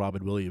 Jack with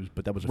Robin Williams,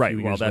 but that was a few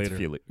years that's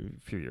later.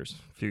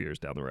 few years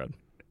down the road.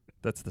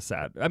 That's the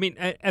sad. I mean,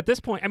 at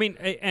this point, I mean,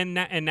 and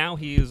now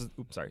he is.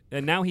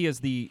 And now he is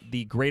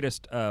the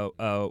greatest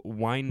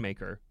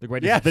winemaker, the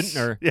greatest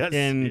vintner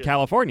in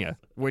California,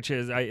 which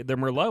is the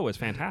Merlot is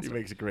fantastic. He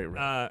makes a great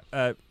red.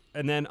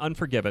 And then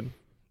Unforgiven,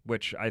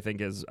 which I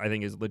think is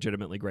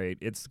legitimately great.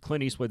 It's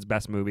Clint Eastwood's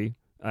best movie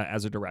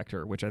as a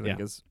director, which I think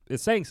is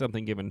saying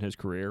something given his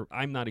career.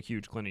 I'm not a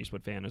huge Clint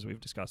Eastwood fan, as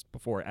we've discussed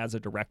before, as a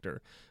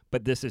director,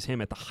 but this is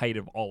him at the height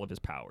of all of his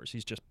powers.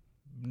 He's just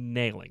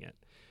nailing it.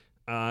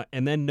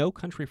 And then No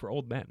Country for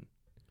Old Men.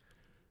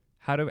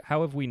 How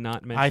have we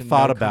not mentioned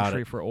No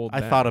Country for Old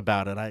Men? I thought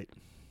about it.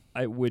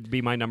 It would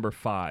be my number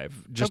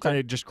 5,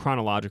 just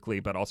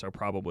chronologically, but also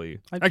probably.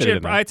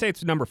 I'd say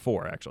it's number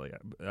 4. Actually,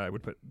 I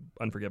would put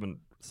Unforgiven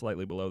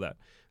slightly below that.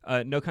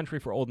 No Country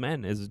for Old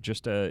Men is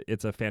just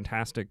it's a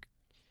fantastic,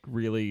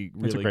 really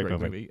great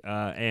movie,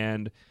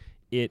 and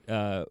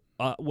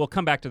we'll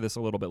come back to this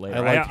a little bit later. I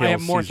like I have Hail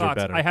more Caesar thoughts.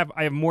 better.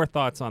 I have more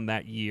thoughts on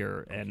that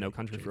year and No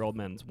Country for Old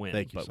Men's win.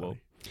 Thank you, but Sonny.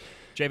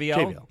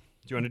 JVL.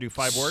 Do you want to do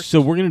 5 worst? So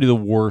we're going to do the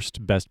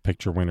worst Best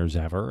Picture winners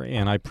ever,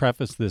 and I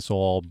preface this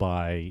all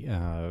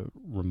by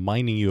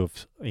reminding you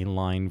of a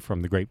line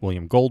from the great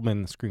William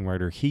Goldman, the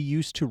screenwriter. He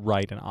used to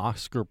write an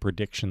Oscar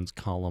predictions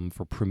column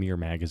for Premiere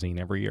Magazine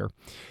every year,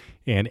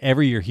 and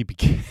every year he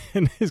began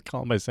his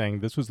column by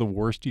saying, "This was the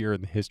worst year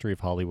in the history of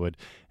Hollywood,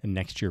 and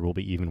next year will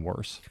be even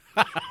worse."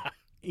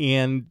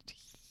 And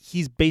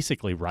he's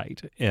basically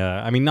right.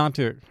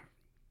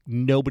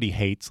 Nobody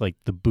hates like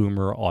the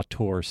boomer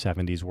auteur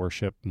 70s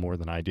worship more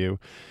than I do.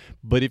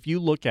 But if you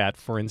look at,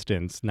 for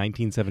instance,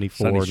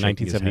 1974, Sonny's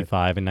shaking his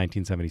 1975, and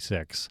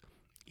 1976,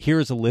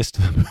 here's a list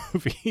of the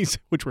movies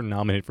which were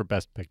nominated for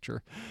Best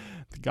Picture.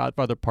 The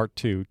Godfather Part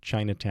 2,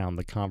 Chinatown,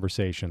 The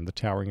Conversation, The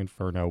Towering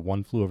Inferno,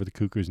 One Flew Over the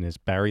Cuckoo's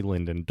Nest, Barry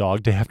Lyndon,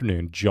 Dog Day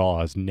Afternoon,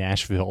 Jaws,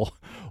 Nashville,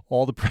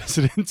 All the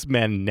President's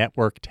Men,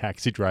 Network,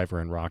 Taxi Driver,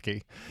 and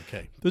Rocky.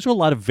 Okay. Those are a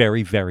lot of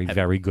very, very,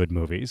 very good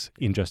movies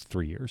in just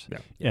 3 years.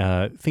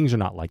 Yeah. Things are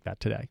not like that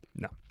today.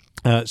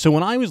 No. So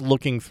when I was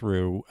looking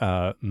through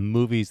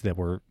movies that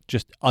were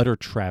just utter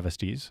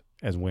travesties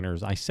as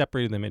winners, I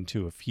separated them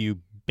into a few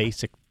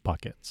basic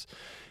buckets.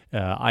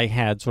 I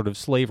had sort of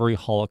slavery,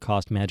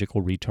 Holocaust,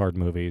 magical retard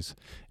movies.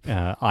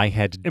 I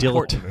had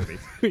Important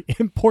movies.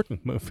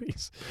 important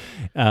movies.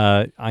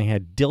 I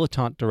had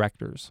dilettante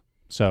directors.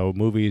 So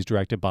movies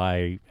directed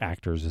by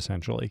actors,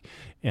 essentially,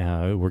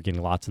 were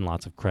getting lots and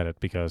lots of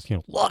credit because,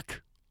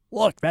 look,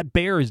 that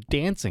bear is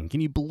dancing. Can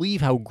you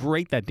believe how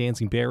great that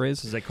dancing bear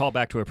is? This is a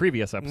callback to a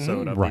previous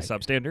episode of Right. the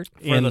Substandard.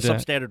 For the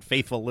Substandard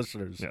faithful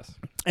listeners. Yes.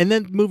 And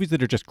then movies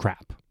that are just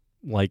crap.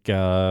 Like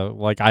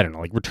I don't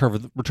know, like Return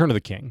of the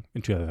King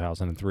in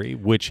 2003,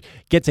 which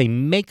gets a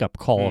makeup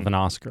call of an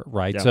Oscar,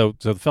 right? Yeah. So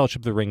The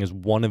Fellowship of the Ring is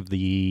one of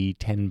the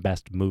 10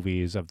 best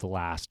movies of the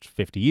last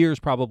 50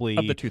 years, probably.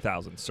 Of the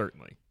 2000s,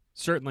 certainly.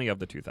 Certainly of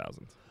the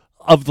 2000s.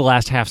 Of the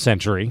last half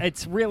century.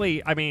 It's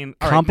really, all right,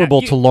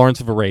 Comparable now, to Lawrence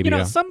of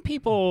Arabia. Some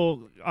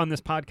people on this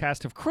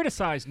podcast have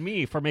criticized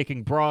me for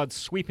making broad,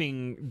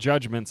 sweeping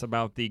judgments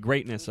about the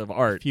greatness of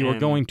art. If you were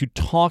going to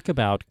talk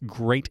about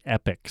great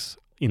epics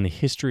in the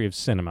history of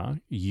cinema,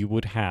 you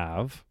would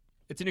have...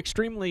 It's an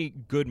extremely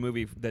good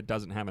movie that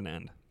doesn't have an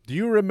end. Do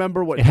you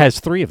remember what... It has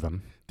 3 of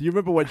them. Do you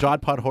remember what John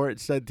Podhoretz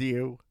said to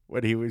you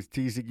when he was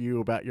teasing you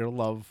about your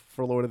love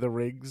for Lord of the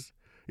Rings?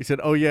 He said,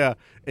 "Oh yeah,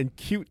 and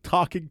cute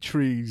talking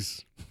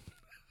trees."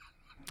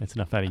 That's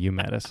enough out of you,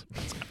 Mattis.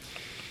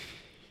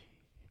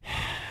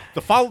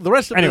 The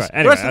rest of Anyway,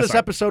 this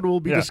episode will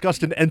be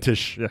discussed in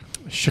Entish.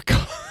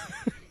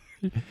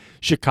 Yeah.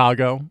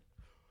 Chicago,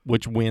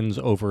 which wins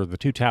over The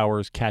Two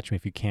Towers, Catch Me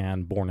If You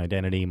Can, Born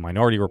Identity,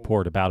 Minority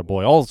Report, About a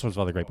Boy, all sorts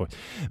of other great boys.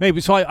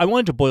 Maybe so. I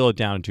wanted to boil it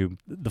down to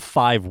the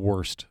 5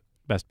 worst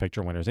Best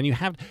Picture winners, and you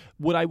have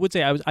what I would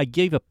say. I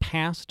gave a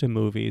pass to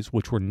movies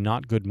which were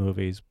not good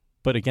movies,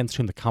 but against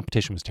whom the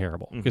competition was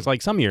terrible. Because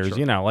like some years,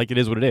 like it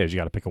is what it is. You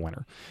got to pick a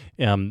winner.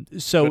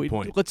 Let's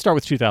start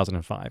with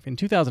 2005. In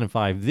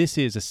 2005, this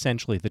is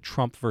essentially the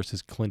Trump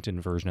versus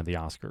Clinton version of the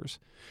Oscars,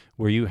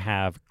 where you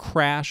have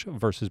Crash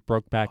versus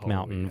Brokeback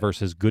Mountain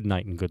versus Good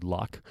Night and Good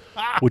Luck,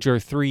 which are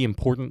 3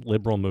 important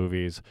liberal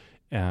movies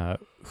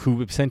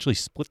who essentially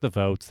split the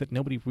votes, that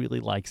nobody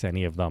really likes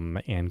any of them,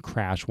 and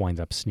Crash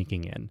winds up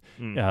sneaking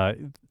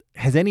in.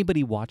 Has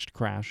anybody watched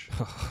Crash?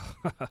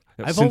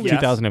 I've Since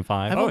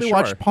 2005? I've only sure.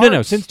 watched parts.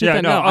 No, since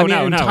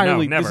 2005.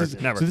 Entirely. never.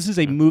 So this is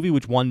a movie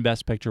which won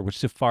Best Picture, which,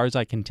 so far as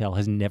I can tell,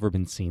 has never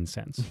been seen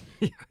since.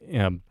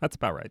 That's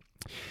about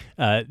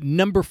right.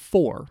 Number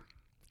 4,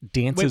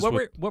 Dances Wait,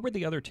 with... what were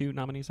the other 2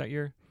 nominees that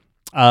year?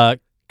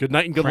 Good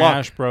Night and Good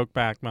Crash, Luck.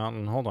 Brokeback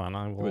Mountain. Hold on,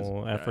 I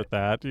will effort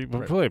that.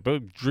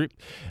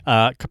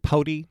 Right.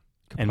 Capote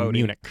and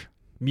Munich.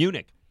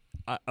 Munich.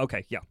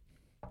 Okay, yeah.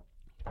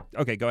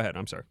 Okay, go ahead.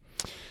 I'm sorry.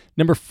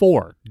 Number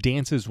 4,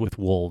 Dances with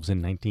Wolves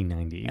in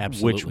 1990,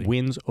 Absolutely. which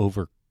wins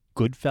over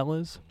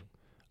Goodfellas.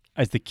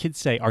 As the kids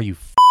say, are you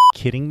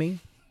kidding me?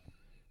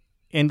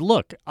 And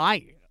look,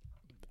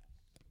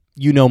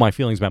 you know my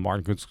feelings about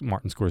Martin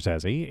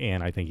Scorsese,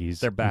 and I think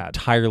They're bad.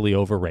 Entirely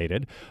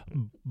overrated.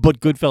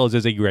 But Goodfellas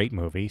is a great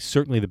movie,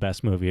 certainly the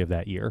best movie of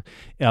that year.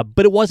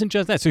 But it wasn't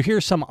just that. So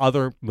here's some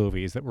other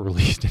movies that were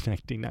released in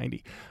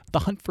 1990. The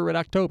Hunt for Red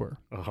October,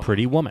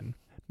 Pretty Woman,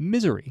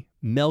 Misery,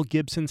 Mel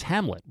Gibson's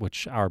Hamlet,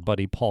 which our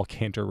buddy Paul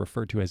Cantor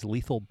referred to as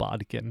Lethal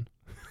Bodkin.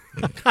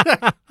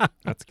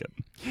 That's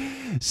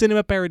good.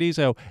 Cinema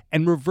Paradiso,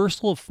 and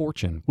Reversal of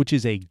Fortune, which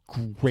is a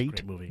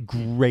great movie.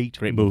 Great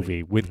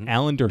movie with Mm-hmm.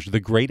 Alan Dershowitz, the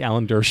great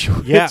Alan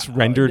Dershowitz,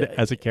 rendered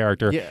as a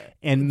character,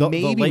 and The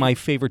maybe late- my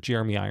favorite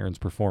Jeremy Irons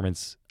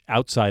performance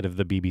outside of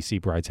the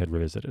BBC Brideshead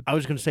Revisited. I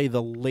was going to say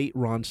the late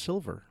Ron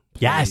Silver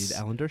played Yes.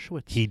 Alan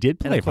Dershowitz. He did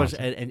play and of course,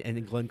 Ron.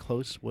 and Glenn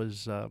Close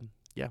was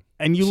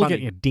And you look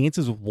Sunny. at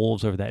Dances with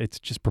Wolves over that, it's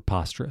just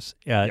preposterous.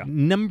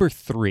 Number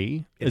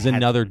 3 is had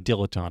another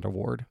dilettante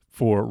award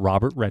for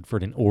Robert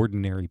Redford and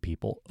Ordinary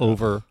People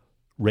over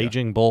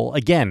Raging Bull.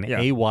 Again, Yeah.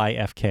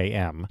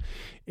 AYFKM.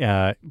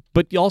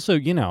 But also,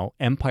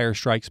 Empire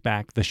Strikes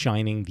Back, The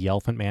Shining, The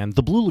Elephant Man,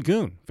 The Blue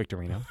Lagoon,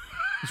 Victorino.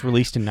 It was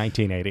released in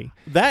 1980.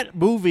 That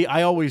movie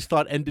I always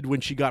thought ended when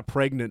she got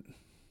pregnant.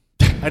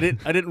 I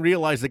didn't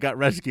realize they got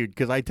rescued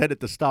because I tended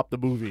to stop the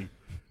movie.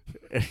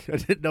 I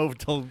didn't know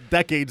until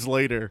decades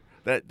later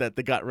that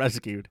they got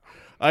rescued.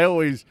 I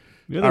always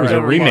There was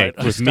a remake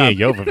with Mia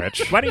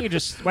Jovovich. Why don't you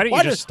just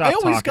stop I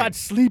always talking? got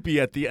sleepy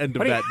at the end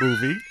of that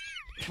movie.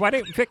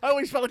 Vic, I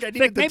always felt like I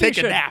needed to take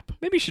a nap.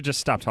 Maybe you should just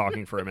stop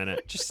talking for a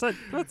minute. Just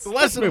let's The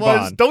lesson move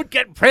was on. don't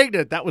get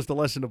pregnant. That was the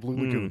lesson of Blue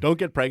Lagoon. Don't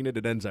get pregnant.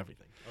 It ends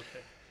everything.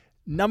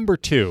 Number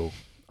 2,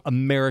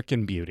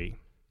 American Beauty,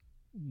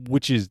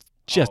 which is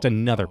just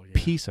another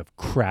piece of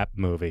crap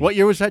movie. What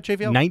year was that,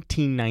 JVL?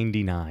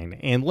 1999.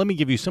 And let me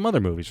give you some other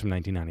movies from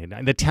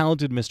 1999. The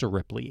Talented Mr.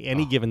 Ripley,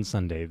 Any Given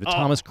Sunday, The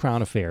Thomas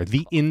Crown Affair,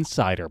 The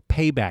Insider,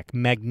 Payback,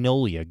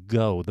 Magnolia,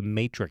 Go, The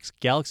Matrix,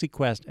 Galaxy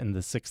Quest, and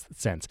The Sixth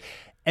Sense.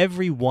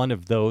 Every one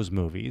of those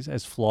movies,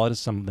 as flawed as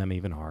some of them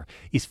even are,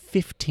 is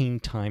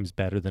 15 times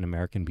better than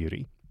American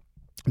Beauty.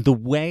 The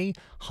way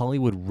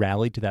Hollywood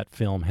rallied to that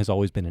film has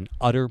always been an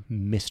utter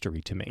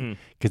mystery to me,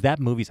 because that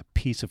movie's a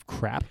piece of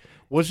crap.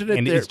 Wasn't it?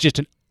 And it's just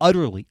an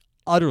utterly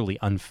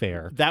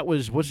unfair.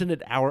 Wasn't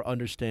it our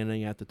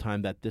understanding at the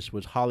time that this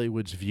was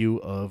Hollywood's view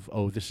of,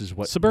 this is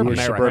what Suburban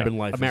suburban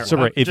life is.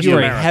 Suburban. If Just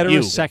you're a America.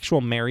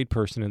 heterosexual married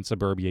person in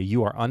suburbia,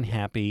 you are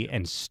unhappy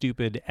and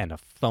stupid and a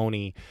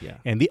phony. Yeah.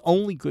 And the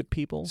only good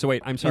people So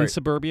wait, I'm sorry. in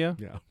suburbia,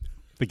 Yeah.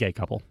 the gay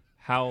couple.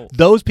 How?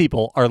 Those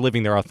people are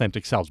living their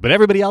authentic selves. But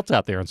everybody else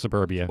out there in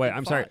suburbia, Wait,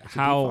 I'm sorry. It's a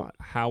default.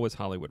 How is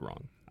Hollywood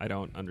wrong? I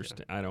don't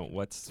understand. I don't.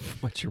 What's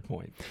your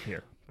point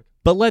here?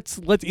 But let's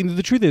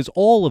the truth is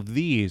all of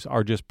these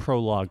are just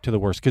prologue to the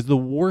worst, because the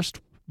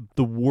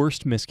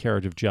worst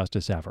miscarriage of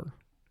justice ever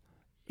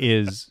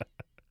is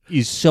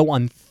so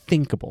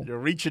unthinkable. You're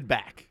reaching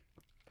back.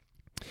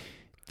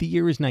 The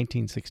year is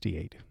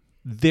 1968.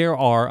 There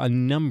are a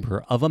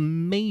number of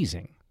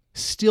amazing,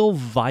 still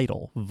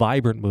vital,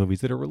 vibrant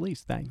movies that are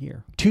released that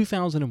year.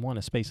 2001: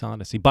 A Space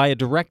Odyssey by a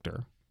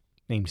director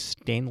named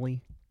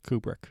Stanley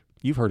Kubrick.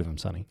 You've heard of him,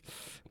 Sonny.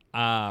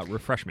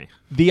 Refresh me.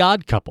 The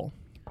Odd Couple.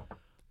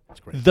 That's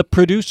great. The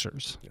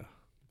Producers. Yeah.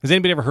 Has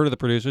anybody ever heard of The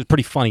Producers?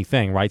 Pretty funny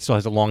thing, right? Still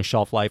has a long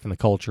shelf life in the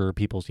culture.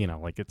 People's,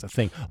 it's a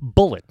thing.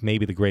 Bullet,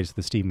 maybe the greatest of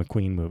the Steve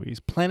McQueen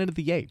movies. Planet of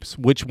the Apes,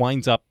 which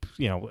winds up,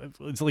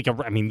 it's like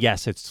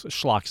yes, it's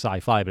schlock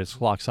sci-fi, but it's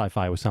schlock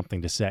sci-fi with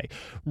something to say.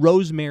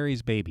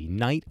 Rosemary's Baby,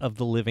 Night of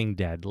the Living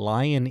Dead,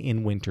 Lion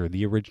in Winter,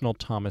 the original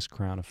Thomas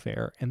Crown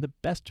Affair, and the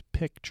Best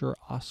Picture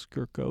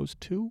Oscar goes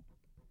to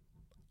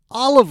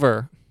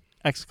Oliver! !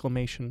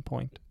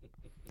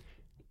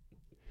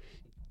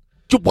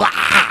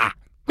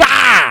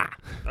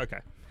 Okay.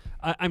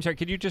 I'm sorry.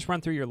 Could you just run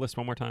through your list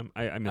one more time?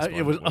 I missed one.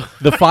 It was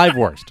The 5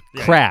 worst.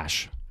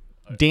 Crash.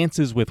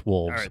 Dances with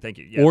Wolves. All right, thank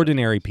you. Yeah,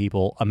 Ordinary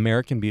People,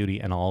 American Beauty,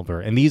 and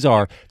Oliver. And these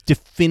are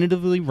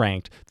definitively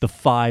ranked the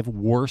 5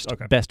 worst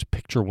Best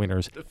Picture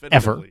winners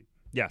ever.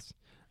 yes.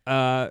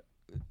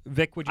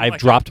 Vic, would you? I've like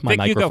dropped to, my Vic,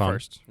 microphone. You go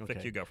first. Okay.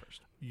 Vic, you go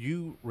first.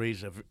 You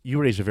raise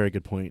a very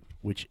good point,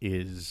 which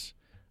is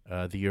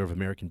the year of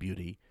American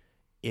Beauty.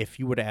 If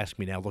you were to ask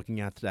me now, looking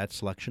at that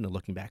selection and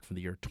looking back from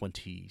the year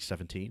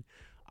 2017,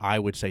 I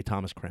would say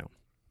Thomas Crown.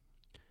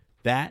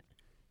 That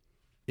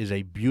is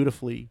a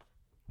beautifully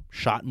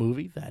shot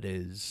movie that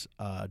is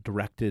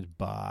directed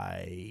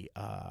by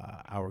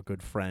our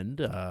good friend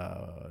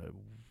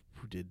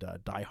who did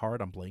Die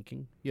Hard. I'm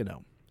blanking.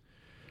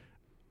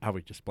 Are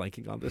we just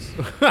blanking on this?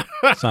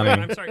 Sonny.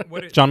 I'm sorry.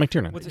 What is, John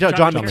McTiernan. what's it?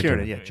 John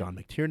McTiernan. McTiernan. Yeah, John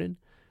McTiernan.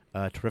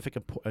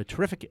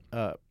 Terrific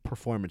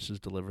performances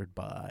delivered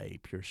by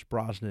Pierce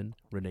Brosnan,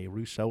 Rene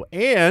Russo,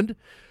 and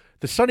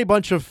the Sonny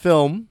Bunch of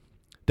film,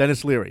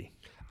 Dennis Leary.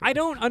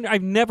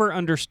 I've never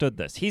understood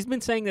this. He's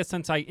been saying this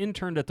since I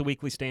interned at the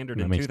Weekly Standard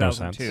That in makes no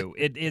 2002. sense.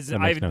 It is. That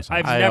makes no sense.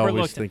 I've I never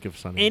always looked think at of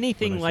Sonny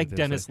anything when I like think of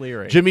Dennis Sonny.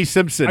 Leary. Jimmy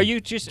Simpson. Are you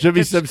just Jimmy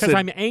because Simpson?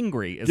 I'm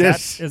angry? Is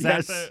yes,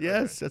 that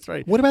yes, that's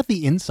right. What about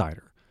The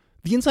Insider?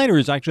 The Insider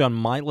is actually on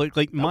my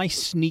my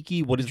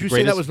sneaky. What is Did you the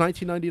say greatest? that was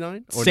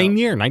 1999? Same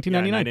year,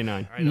 1999. Yeah,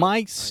 99.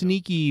 My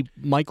sneaky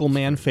Michael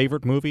Mann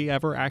favorite movie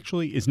ever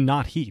actually is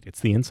not Heat.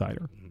 It's The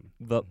Insider.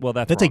 That's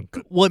wrong.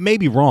 It may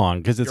be wrong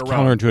because it's You're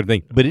wrong. counterintuitive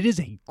thing, but it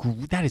is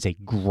that is a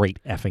great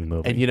effing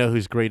movie. And you know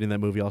who's great in that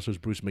movie also is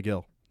Bruce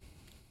McGill.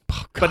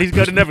 Oh, God, But he's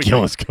good in everything.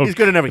 Bruce McGill is He's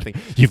good in everything.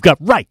 You've got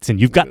rights and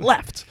you've got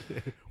left.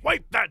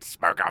 Wipe that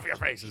smirk off your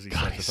face, as he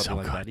says, or he's something so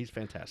like good. that. He's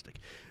fantastic.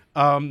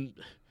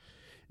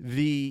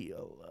 The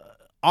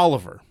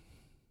Oliver.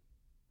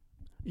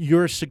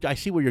 I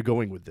see where you're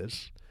going with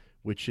this,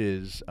 which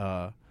is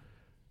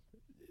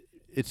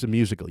it's a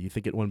musical. You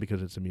think it won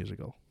because it's a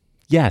musical.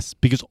 Yes,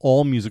 because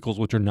all musicals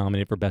which are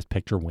nominated for Best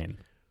Picture win.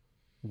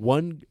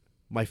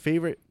 My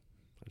favorite.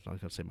 I'm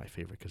not going to say my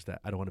favorite because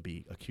I don't want to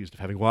be accused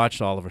of having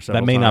watched Oliver That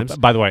several may times. not.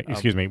 By the way,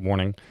 excuse me,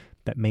 warning.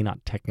 That may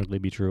not technically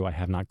be true. I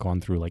have not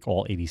gone through like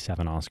all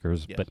 87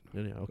 Oscars, but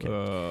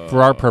Okay.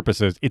 for our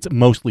purposes, it's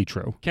mostly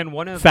true. Can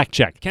one of Fact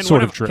check,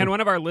 sort of true. Can one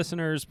of our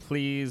listeners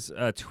please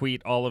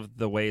tweet all of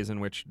the ways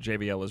in which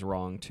JVL is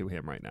wrong to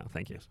him right now?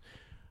 Thank you.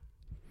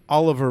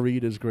 Oliver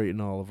Reed is great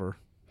in Oliver,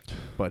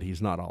 but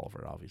he's not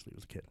Oliver. Obviously, he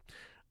was a kid.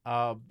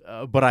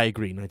 But I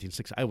agree.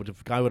 1960. I would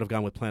have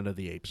gone with Planet of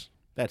the Apes.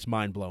 That's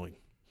mind blowing.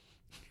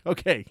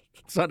 Okay,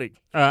 Sonny.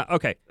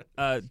 Okay.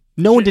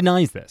 No one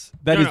denies this.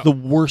 That is no. the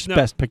worst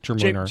Best Picture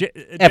winner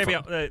ever.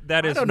 JVL,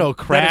 that is, I don't know.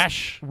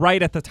 Crash. that is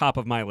right at the top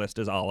of my list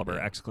is Oliver!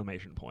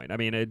 Exclamation point. I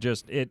mean,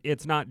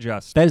 it's not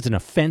just. That is an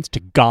offense to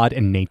God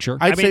and nature.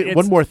 I'd mean, say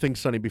one more thing,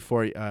 Sonny,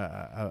 before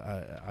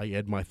I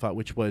add my thought,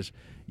 which was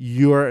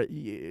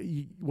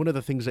one of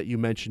the things that you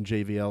mentioned,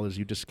 JVL, is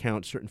you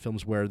discount certain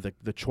films where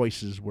the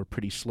choices were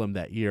pretty slim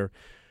that year.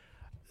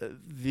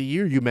 The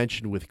year you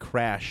mentioned with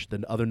Crash,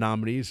 the other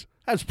nominees,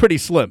 that's pretty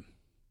slim.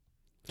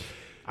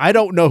 I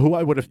don't know who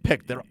I would have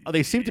picked.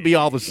 They seem to be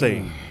all the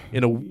same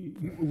in a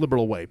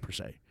liberal way, per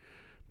se.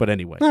 But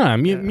anyway. No,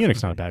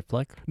 Munich's not a bad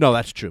flick. No,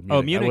 that's true. Munich.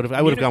 Oh, Munich.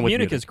 I would have gone with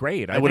Munich. Munich is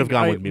great. I would have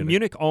gone with Munich.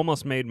 Munich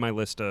almost made my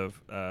list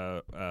of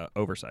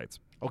oversights.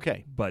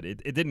 Okay. But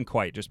it didn't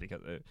quite just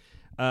because.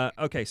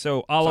 Okay,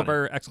 so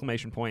Oliver!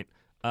 Exclamation point.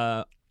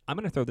 I'm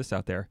going to throw this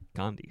out there.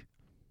 Gandhi.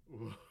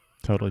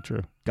 Totally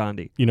true.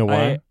 Gandhi. You know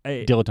why?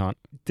 Dilettante.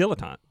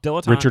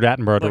 Richard Richard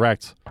Attenborough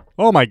directs.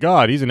 Oh my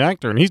God, he's an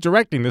actor and he's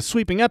directing this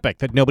sweeping epic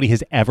that nobody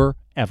has ever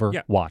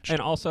watched.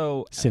 And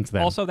also since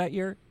then. Also that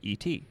year,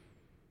 E.T.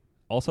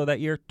 Also that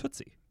year,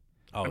 Tootsie.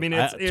 Oh, I mean,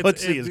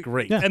 Tootsie is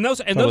great. Yeah, and those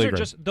totally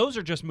those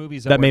are just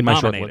movies that were made my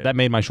nominated. That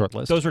made my short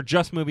list. Those are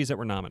just movies that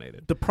were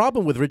nominated. The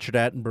problem with Richard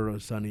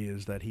Attenborough, Sonny,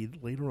 is that he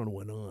later on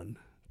went on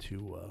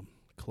to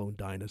clone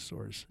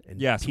dinosaurs, and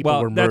people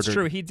were murdered. That's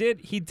true. He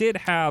did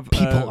have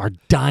people are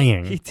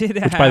dying. He did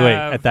Which, by the way,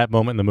 at that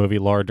moment in the movie,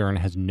 Laura Dern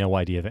has no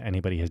idea that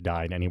anybody has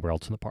died anywhere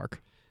else in the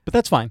park. But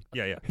that's fine.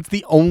 Yeah. It's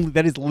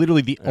that is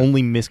literally the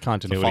only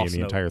miscontinuity in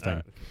the entire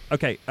thing.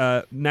 Okay,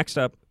 next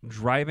up,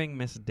 Driving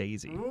Miss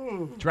Daisy.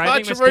 Ooh,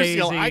 Driving Miss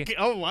controversial. Daisy.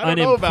 I don't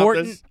know about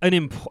this.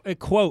 A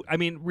quote. I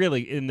mean,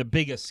 really, in the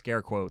biggest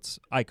scare quotes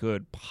I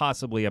could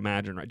possibly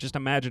imagine. Right? Just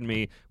imagine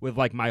me with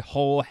like my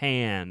whole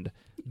hand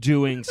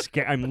doing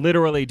scare. I'm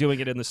literally doing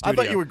it in the studio. I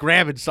thought you were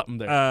grabbing something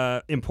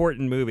there.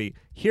 Important movie.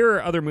 Here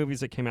are other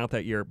movies that came out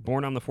that year.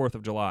 Born on the 4th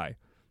of July.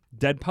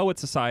 Dead Poet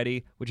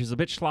Society, which is a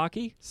bit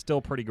schlocky,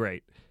 still pretty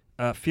great.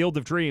 Field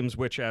of Dreams,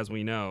 which, as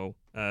we know,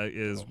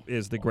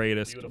 is the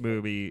greatest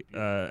movie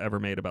ever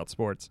made about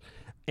sports.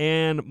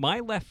 And My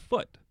Left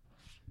Foot,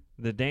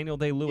 the Daniel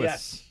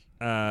Day-Lewis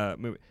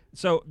movie.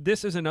 So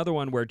this is another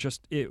one where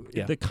just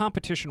the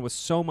competition was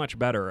so much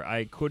better.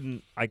 I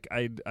couldn't.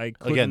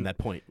 Again, that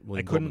point.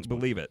 I couldn't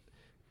believe it.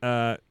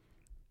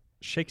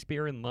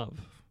 Shakespeare in Love.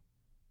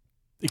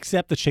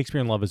 Except that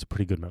Shakespeare in Love is a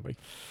pretty good movie.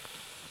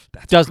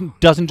 Does not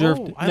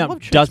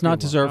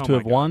deserve to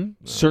have won.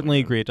 Certainly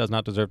agree, it does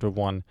not deserve to have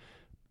won.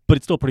 But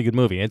it's still a pretty good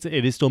movie. It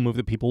is still a movie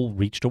that people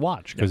reach to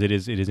watch because it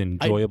is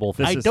enjoyable.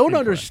 I don't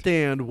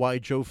understand why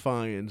Joe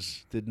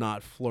Fiennes did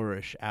not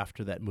flourish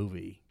after that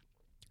movie.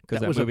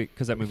 Because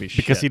that movie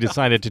because he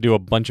decided to do a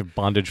bunch of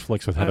bondage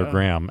flicks with Heather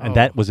Graham, and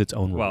that was its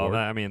own reward.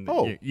 Well, I mean,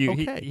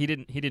 he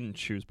didn't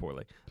choose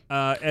poorly.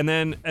 And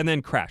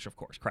then Crash, of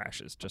course.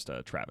 Crash is just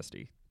a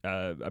travesty.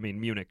 I mean,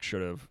 Munich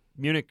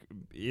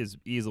is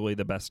easily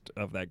the best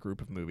of that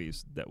group of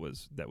movies that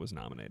was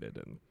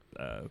nominated,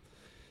 and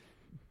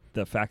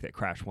the fact that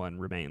Crash won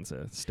remains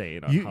a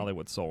stain on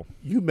Hollywood's soul.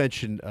 You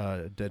mentioned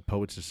Dead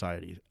Poet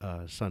Society,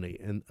 Sonny,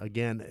 and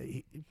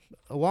again,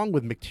 along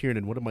with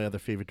McTiernan, one of my other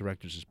favorite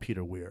directors is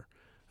Peter Weir,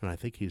 and I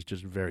think he's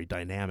just very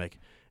dynamic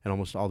in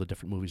almost all the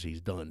different movies he's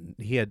done.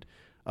 He had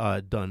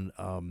done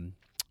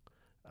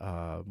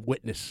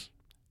Witness,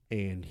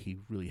 and he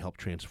really helped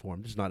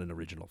transform. This is not an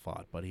original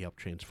thought, but he helped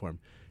transform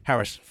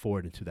Harrison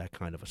Ford into that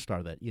kind of a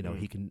star that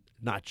he can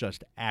not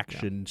just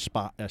action,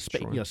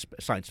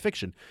 science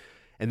fiction.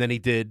 And then he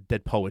did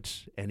Dead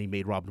Poets, and he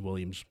made Robin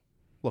Williams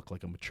look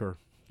like a mature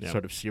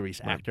sort of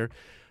serious actor.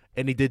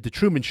 And he did The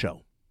Truman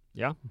Show.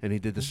 Yeah. And he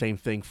did the same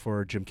thing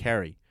for Jim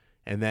Carrey.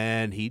 And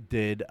then he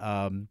did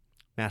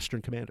Master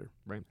and Commander.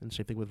 Right. And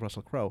same thing with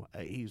Russell Crowe.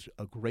 He's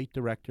a great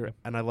director,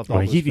 and I love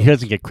he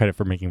doesn't get credit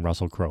for making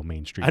Russell Crowe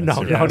mainstream.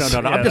 No. Yeah,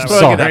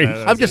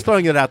 I'm just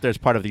throwing it out there as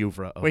part of the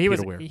oeuvre of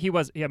Peter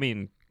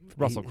Weir.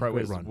 Russell Crowe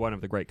is one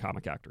of the great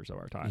comic actors of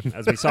our time,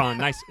 as we saw in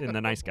The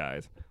Nice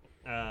Guys.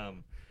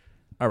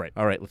 All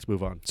right, let's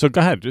move on. So go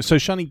ahead. So,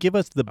 Shani, give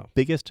us the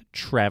biggest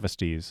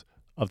travesties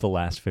of the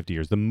last 50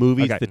 years, the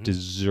movies that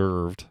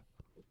deserved.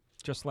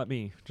 Just let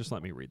me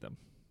read them.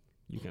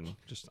 I'm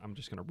just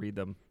going to read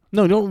them.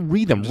 No, don't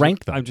read them.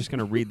 Rank them. I'm just going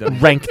to read them.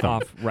 Rank them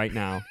off right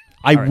now.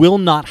 I will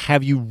not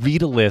have you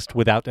read a list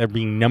without there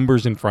being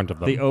numbers in front of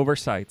them. The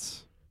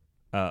oversights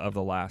of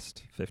the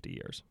last 50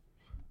 years.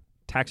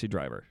 Taxi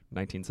Driver,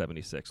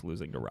 1976,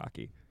 losing to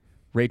Rocky.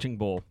 Raging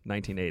Bull,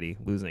 1980,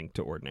 losing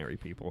to Ordinary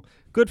People.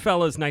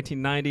 Goodfellas,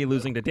 1990,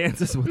 losing to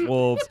Dances with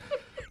Wolves.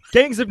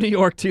 Gangs of New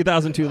York,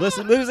 2002,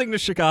 losing to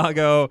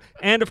Chicago.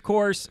 And, of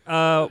course,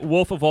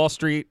 Wolf of Wall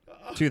Street,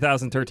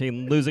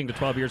 2013, losing to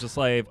 12 Years a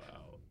Slave.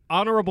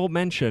 Honorable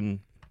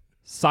mention,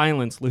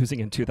 Silence losing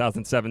in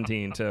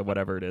 2017 to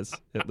whatever it is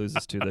it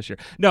loses to this year.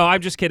 No, I'm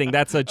just kidding.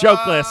 That's a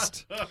joke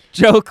list.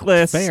 Joke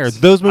list. Fair.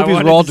 Those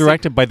movies were all to see-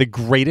 directed by the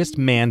greatest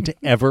man to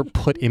ever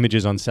put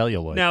images on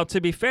celluloid. Now,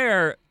 to be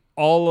fair,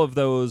 all of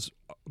those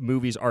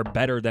movies are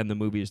better than the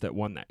movies that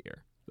won that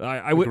year.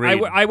 I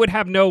would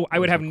have no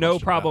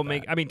problem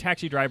I mean,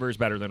 Taxi Driver is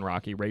better than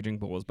Rocky. Raging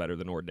Bull is better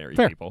than Ordinary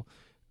Fair. People.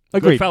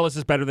 Agreed. Goodfellas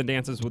is better than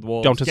Dances with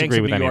Wolves. Don't disagree Gangs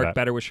of with New any of York that.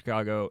 better with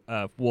Chicago.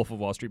 Wolf of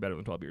Wall Street better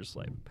than 12 Years a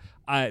Slave.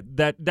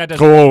 That doesn't.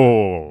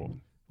 Oh,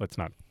 let's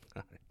not.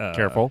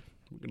 Careful.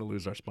 We're going to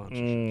lose our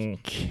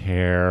sponsorship.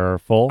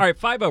 Careful. All right,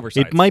 5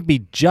 oversights. It might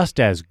be just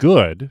as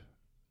good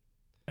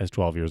as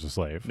 12 Years a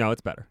Slave. No,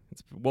 it's better.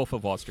 Wolf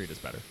of Wall Street is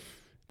better.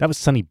 That was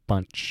Sonny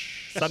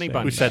Bunch. Sonny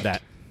Bunch. Who said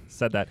that?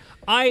 Said that.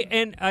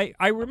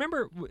 I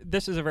remember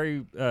this is a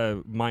very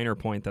minor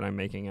point that I'm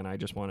making, and I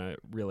just want to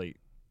really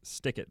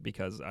stick it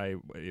because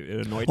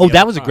it annoyed me. Oh, at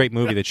that the was a time. great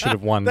movie that should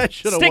have won That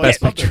should have Stick won it.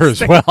 Best Picture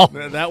as well.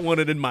 That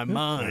wanted in my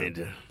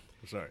mind.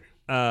 Sorry.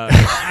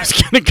 I was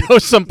going to go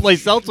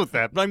someplace else with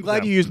that, but I'm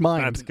glad you used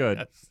mine. That's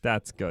good.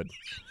 That's good.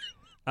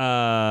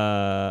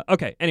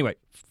 Okay. Anyway,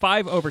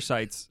 5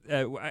 oversights.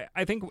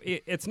 I think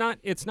it's not.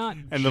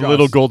 And the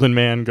little golden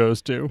man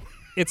goes to.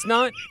 It's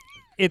not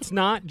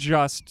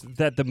just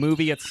that the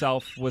movie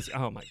itself was.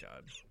 Oh my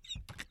god.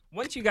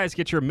 Once you guys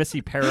get your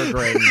Missy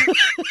Peregrine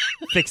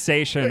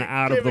fixation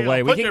out of the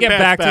way, we can get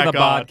back to the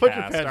podcast. Put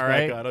your pants all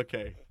right. back on.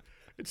 Okay.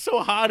 It's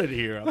so hot in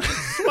here. I'm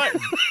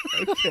sweating.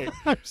 Okay.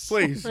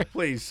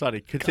 Please,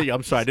 Sonny, continue.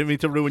 I'm sorry. I didn't mean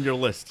to ruin your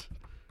list.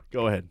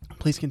 Go ahead.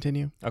 Please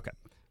continue. Okay.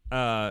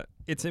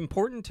 It's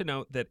important to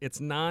note that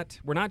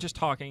we're not just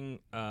talking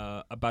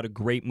about a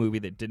great movie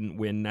that didn't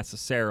win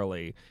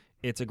necessarily.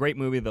 It's a great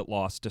movie that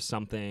lost to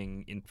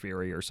something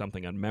inferior,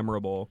 something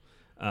unmemorable.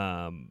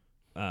 In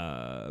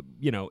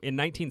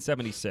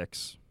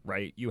 1976,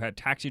 right, you had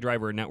Taxi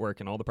Driver and Network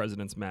and All the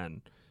President's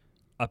Men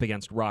up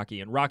against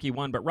Rocky, and Rocky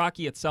won, but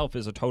Rocky itself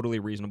is a totally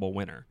reasonable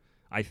winner,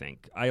 I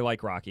think. I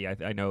like Rocky.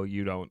 I know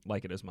you don't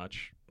like it as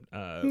much.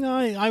 No,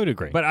 I would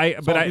agree.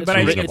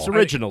 It's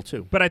original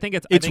too. But I think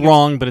It's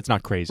wrong, but it's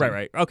not crazy.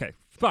 Right. Okay.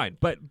 Fine.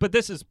 But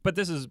this is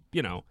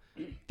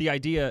the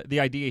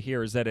idea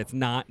here is that it's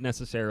not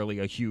necessarily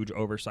a huge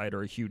oversight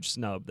or a huge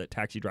snub that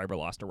Taxi Driver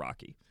lost to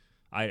Rocky.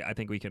 I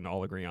think we can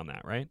all agree on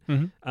that, right?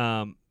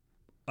 Mm-hmm.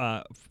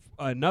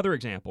 Another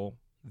example,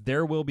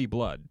 There Will Be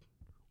Blood,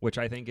 which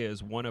I think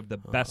is one of the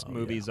best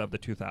movies of the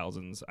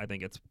 2000s. I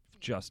think it's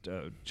just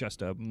a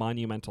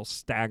monumental,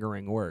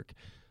 staggering work.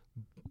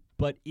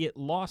 But it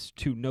lost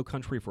to No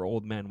Country for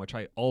Old Men, which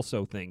I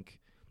also think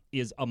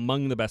is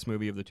among the best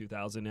movie of the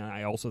 2000s, and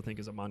I also think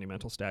is a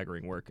monumental,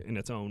 staggering work in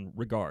its own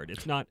regard.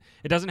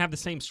 It doesn't have the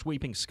same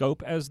sweeping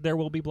scope as There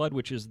Will Be Blood,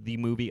 which is the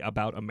movie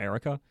about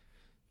America.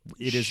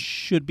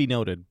 Should be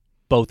noted,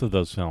 both of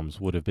those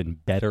films would have been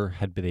better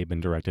had they been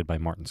directed by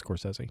Martin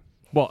Scorsese.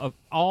 Well, of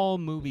all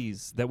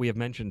movies that we have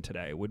mentioned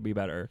today, would be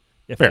better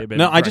if Fair. they had been.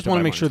 No, I just directed want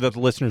to by make sure Martin that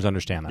the listeners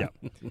understand that.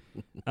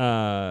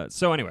 Yeah.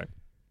 So anyway,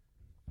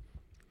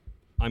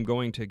 I'm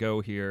going to go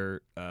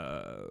here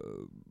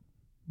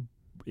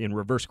in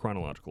reverse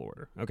chronological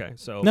order. Okay,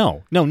 so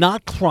No,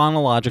 not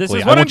chronologically. this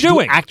is I what I'm want you to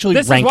doing. Actually,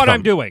 this rank is what them.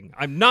 I'm doing.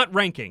 I'm not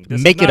ranking.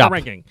 This Make is it not up. a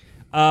ranking.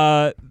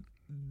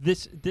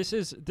 This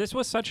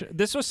was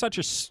such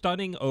a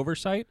stunning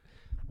oversight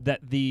that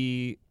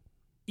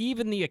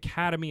even the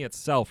Academy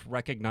itself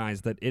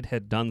recognized that it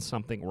had done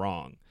something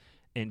wrong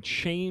and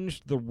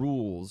changed the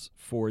rules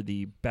for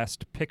the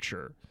Best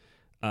Picture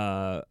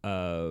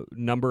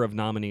number of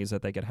nominees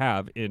that they could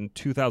have. In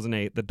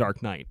 2008, The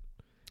Dark Knight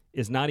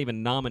is not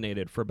even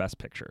nominated for Best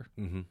Picture.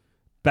 Mm-hmm.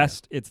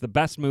 It's the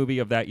best movie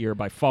of that year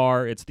by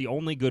far. It's the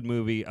only good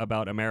movie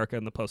about America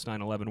in the post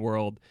 9/11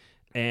 world,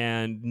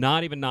 and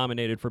not even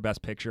nominated for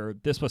Best Picture.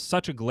 This was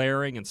such a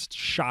glaring and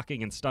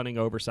shocking and stunning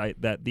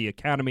oversight that the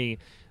Academy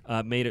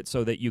made it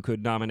so that you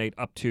could nominate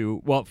up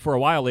to, well, for a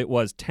while it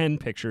was 10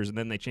 pictures, and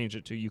then they changed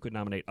it to you could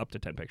nominate up to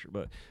 10 pictures.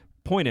 But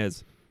point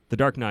is, The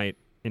Dark Knight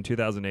in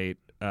 2008,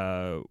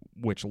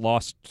 which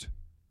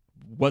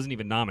wasn't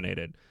even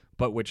nominated,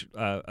 but which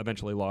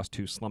eventually lost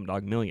to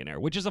Slumdog Millionaire,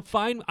 which is a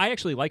fine. I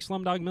actually like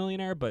Slumdog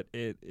Millionaire, but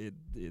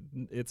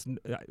it's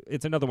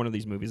another one of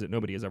these movies that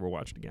nobody has ever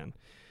watched again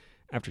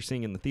after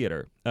seeing in the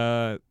theater.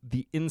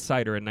 The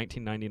Insider in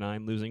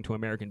 1999, losing to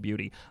American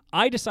Beauty.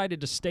 I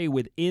decided to stay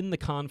within the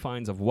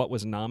confines of what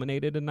was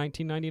nominated in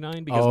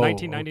 1999 because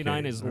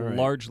 1999 is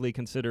largely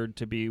considered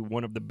to be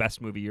one of the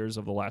best movie years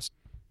of the last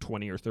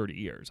 20 or 30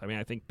 years. I mean,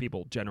 I think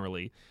people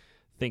generally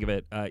think of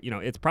it,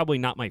 it's probably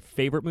not my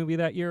favorite movie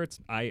that year. It's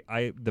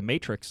The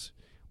Matrix,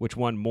 which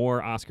won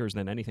more Oscars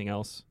than anything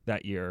else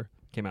that year,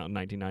 came out in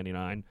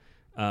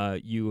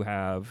 1999. You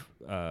have,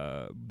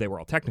 they were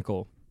all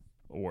technical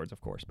awards,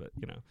 of course, but,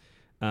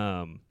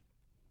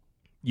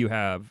 you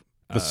have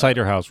The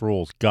Cider House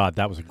Rules. God,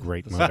 that was a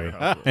great movie.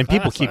 And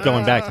people keep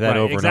going back to that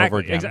over and over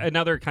again.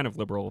 Another kind of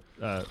liberal.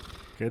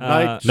 Good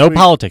night. No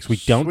politics. We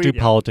don't do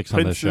politics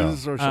on this show.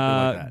 Princes or something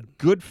like that.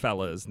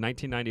 Goodfellas,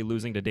 1990,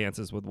 Losing to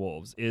Dances with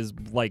Wolves, is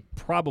like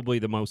probably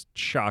the most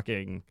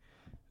shocking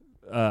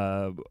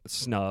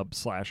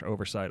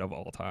snub/oversight of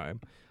all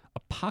time.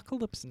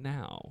 Apocalypse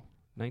Now,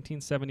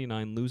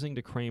 1979, Losing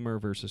to Kramer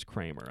versus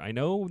Kramer. I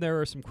know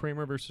there are some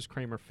Kramer versus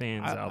Kramer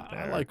fans out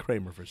there. I like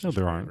Kramer versus No,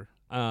 there Kramer.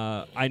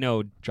 aren't. I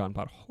know John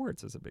Pot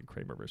Hortz is a big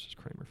Kramer versus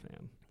Kramer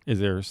fan. Is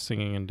there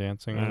singing and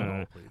dancing?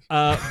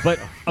 But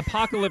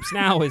Apocalypse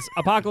Now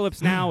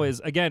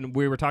is again,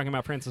 we were talking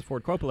about Francis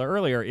Ford Coppola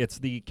earlier. It's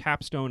the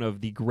capstone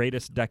of the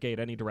greatest decade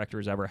any director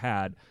has ever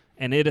had,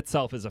 and it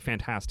itself is a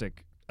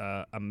fantastic,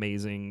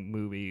 amazing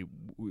movie,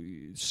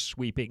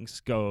 sweeping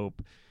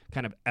scope,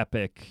 kind of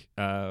epic,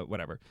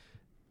 whatever.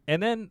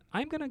 And then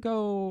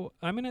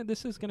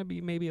this is gonna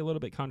be maybe a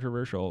little bit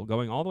controversial,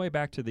 going all the way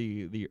back to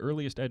the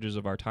earliest edges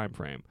of our time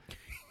frame.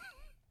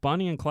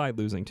 Bonnie and Clyde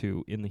losing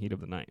to In the Heat of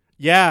the Night.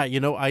 Yeah, I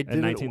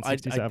didn't.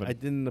 1967. I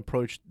didn't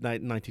approach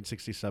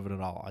 1967 at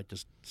all. I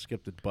just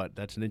skipped it. But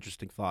that's an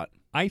interesting thought.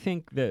 I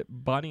think that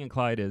Bonnie and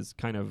Clyde is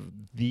kind of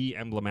the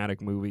emblematic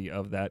movie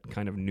of that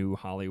kind of new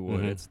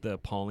Hollywood. It's the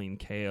Pauline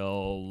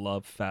Kael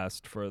love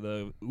fest for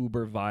the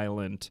uber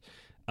violent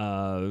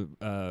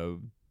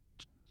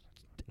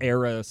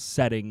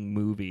era-setting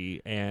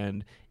movie,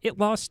 and it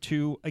lost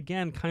to,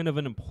 again, kind of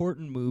an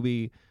important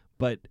movie,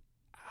 but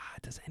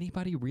does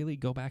anybody really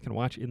go back and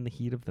watch In the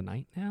Heat of the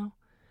Night now?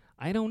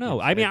 I don't know.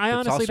 I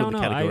honestly don't know.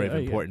 It's also the category of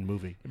important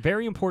movie.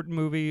 Very important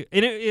movie,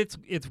 and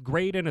it's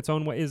great in its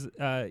own way.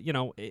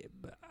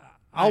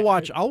 I'll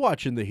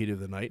watch In the Heat of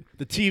the Night,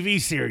 the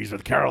TV series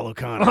with Carol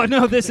O'Connor. Oh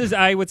no, this is.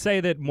 I would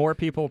say that more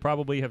people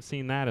probably have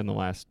seen that in the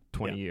last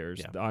 20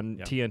 years on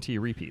TNT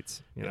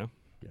repeats. You know.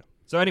 Yeah.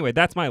 So anyway,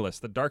 that's my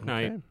list: The Dark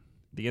Knight,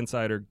 The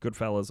Insider,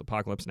 Goodfellas,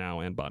 Apocalypse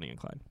Now, and Bonnie and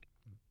Clyde.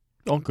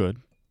 All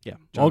good. Yeah.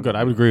 All good.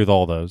 I would agree with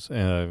all those.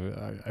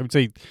 I would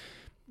say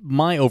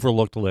my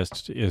overlooked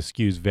list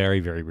skews very,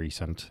 very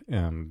recent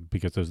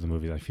because those are the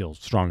movies I feel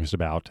strongest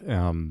about.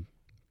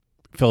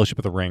 Fellowship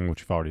of the Ring,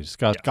 which we've already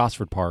discussed. Yeah.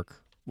 Gosford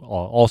Park,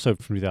 also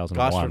from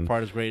 2001. Gosford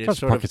Park is great.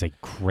 Gosford Park is a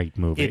great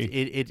movie.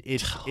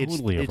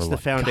 It's the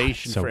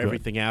foundation for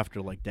everything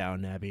after, like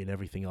Downton Abbey and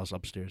everything else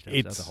upstairs.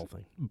 That's the whole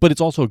thing. But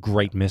it's also a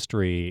great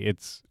mystery.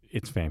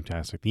 It's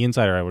fantastic. The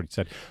Insider, I would have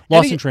said.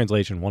 Lost in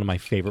Translation, one of my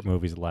favorite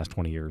movies of the last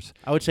 20 years.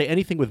 I would say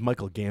anything with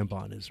Michael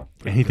Gambon is...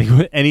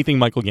 Anything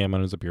Michael Gambon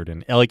has appeared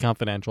in. L.A.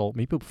 Confidential.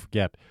 Maybe people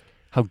forget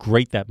how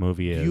great that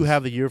movie is. Do you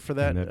have the year for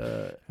that,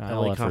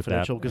 L.A.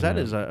 Confidential? Because that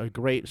is a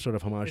great sort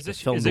of homage to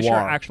film noir. Is this your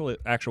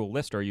actual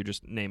list, or are you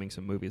just naming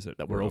some movies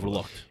that were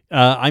overlooked?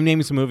 I'm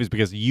naming some movies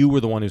because you were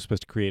the one who's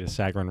supposed to create a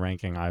Sagarin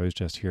ranking. I was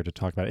just here to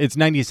talk about it. It's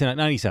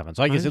 97,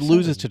 so I guess it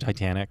loses to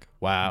Titanic.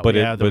 Wow. But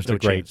yeah, it's a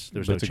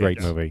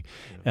great movie.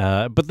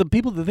 Yeah. But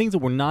the things that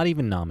were not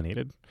even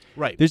nominated.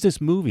 Right. There's this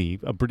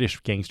movie, a British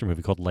gangster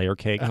movie called Layer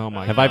Cake. Oh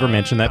my Have I ever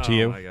mentioned that to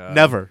you? My God.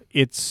 Never.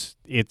 It's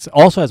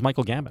also has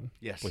Michael Gambon.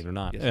 Yes. Believe it or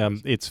not. Yes,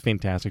 it's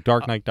fantastic.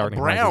 Dark Knight, Dark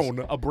Knight Rises.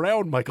 A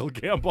brown Michael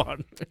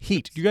Gambon.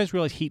 Heat. Do you guys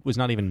realize Heat was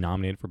not even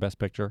nominated for Best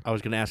Picture? I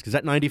was going to ask, is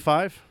that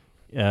 95?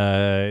 Think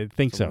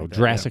so. Like that,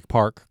 Jurassic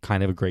Park,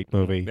 kind of a great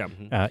movie.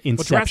 Yeah.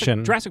 Inception.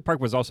 Well, Jurassic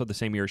Park was also the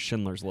same year as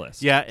Schindler's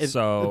List. Yeah,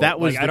 so that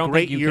was I don't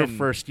great think year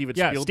for Steven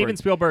Spielberg. Yeah, Steven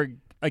Spielberg,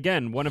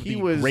 again, one of the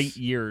great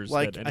years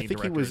like, that any I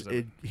think directors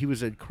he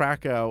was in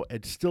Krakow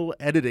and still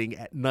editing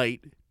at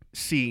night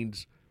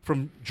scenes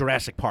from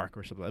Jurassic Park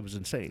or something. That was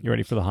insane. You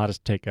ready for the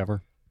hottest take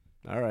ever?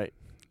 All right.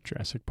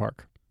 Jurassic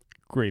Park.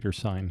 Greater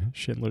sign,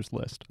 Schindler's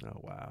List. Oh,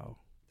 wow.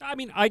 I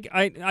mean,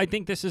 I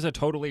think this is a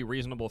totally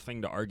reasonable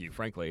thing to argue.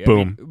 Frankly,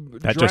 Boom,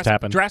 that just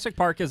happened. Jurassic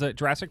Park is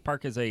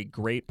a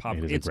great pop.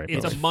 It's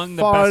among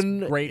the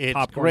fun, best great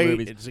popcorn great.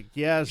 movies.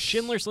 Yes.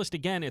 Schindler's List,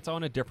 again, it's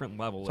on a different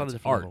level. It's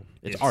art.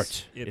 It's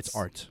art. It's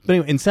art. But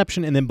anyway,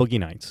 Inception and then Boogie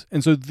Nights.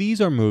 And so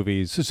these are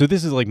movies. So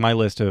this is like my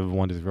list of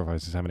 1, 2, 3, 4,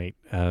 5, 6, 7,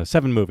 8,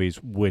 7 movies,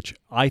 which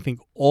I think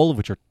all of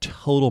which are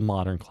total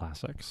modern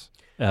classics.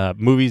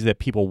 Movies that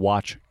people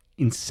watch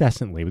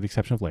incessantly, with the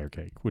exception of Layer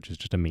Cake, which is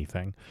just a me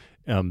thing.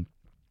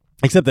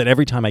 Except that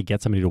every time I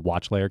get somebody to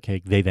watch Layer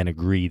Cake, they then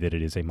agree that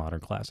it is a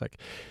modern classic.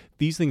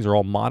 These things are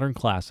all modern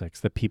classics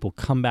that people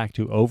come back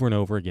to over and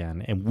over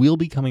again and will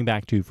be coming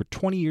back to for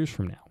 20 years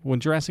from now. When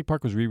Jurassic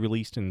Park was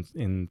re-released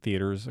in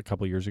theaters a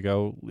couple of years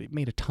ago, it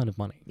made a ton of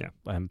money. Yeah.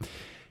 And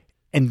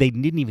they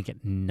didn't even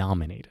get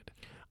nominated.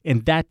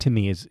 And that, to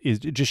me, is it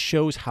just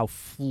shows how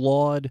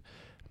flawed...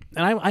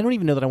 And I don't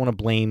even know that I want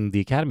to blame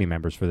the Academy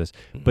members for this,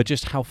 but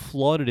just how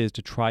flawed it is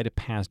to try to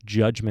pass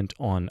judgment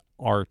on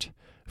art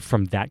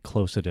from that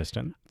close a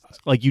distance.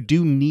 Like, you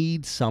do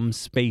need some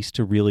space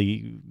to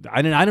really...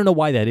 I don't know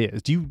why that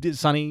is. Do you,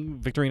 Sonny,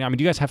 Victorina, I mean,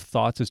 do you guys have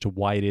thoughts as to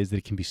why it is that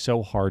it can be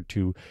so hard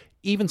to...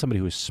 Even somebody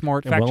who is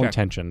smart and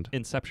well-intentioned...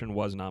 Inception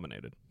was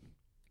nominated.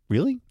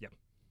 Really? Yeah.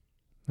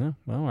 Yeah,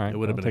 well, all right. It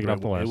would have I'll been take it off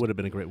the list. It would have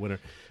been a great winner.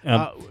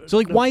 So,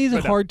 like, why is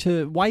it but, hard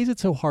to? Why is it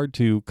so hard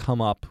to come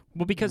up?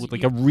 Well, because with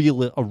like a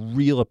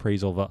real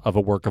appraisal of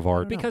a work of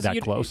art because that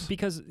close.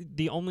 Because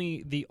the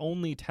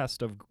only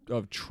test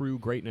of true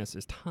greatness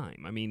is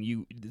time. I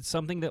mean,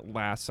 something that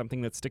lasts,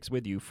 something that sticks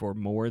with you for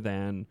more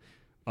than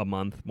a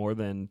month, more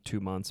than 2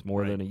 months,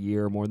 more than a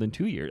year, more than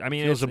 2 years. I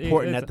mean, Feels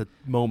important at the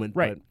moment,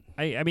 right? But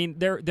I mean,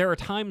 there are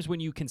times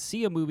when you can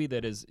see a movie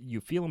that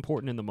you feel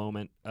important in the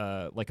moment,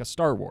 like a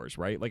Star Wars,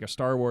 right? Like a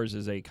Star Wars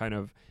is a kind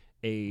of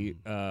a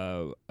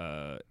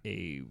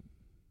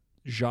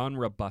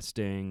genre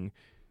busting,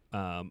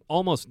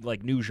 almost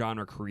like new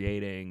genre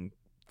creating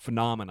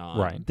phenomenon,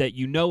 right, that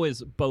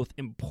is both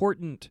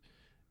important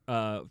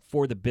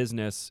for the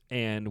business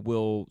and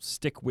will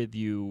stick with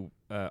you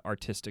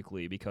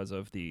artistically because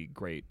of the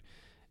great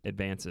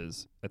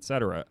advances,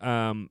 etc.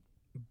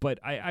 But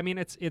I mean,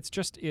 it's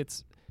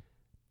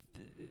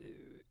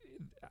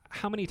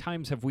how many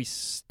times have we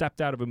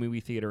stepped out of a movie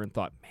theater and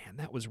thought, man,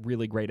 that was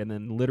really great, and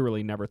then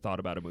literally never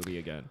thought about a movie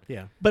again?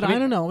 yeah. But I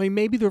don't know. I mean,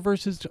 maybe the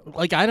reverse is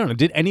like, I don't know.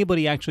 Did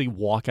anybody actually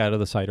walk out of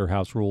the Cider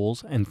House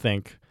Rules and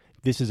think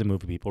this is a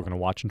movie people are going to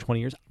watch in 20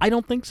 years? I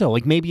don't think so.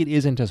 Like, maybe it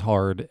isn't as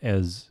hard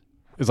as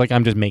like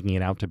I'm just making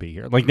it out to be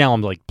here. Like, now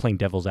I'm like playing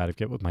devil's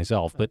advocate with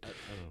myself, but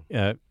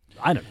I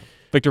don't know.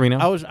 Victorino?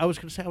 I was going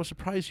to say I was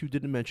surprised you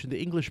didn't mention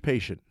The English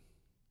Patient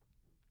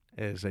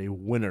as a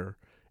winner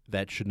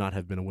that should not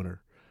have been a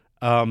winner.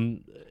 I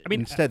mean,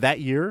 instead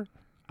that year,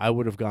 I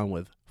would have gone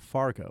with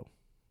Fargo.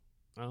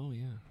 Oh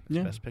yeah,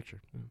 yeah. Best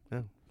Picture.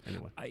 Yeah.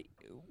 Anyway,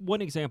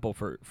 one example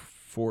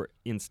for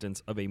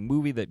instance of a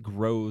movie that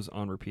grows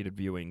on repeated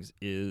viewings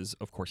is,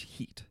 of course,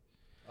 Heat.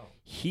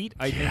 Heat,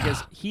 I think,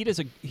 is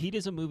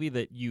a movie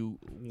that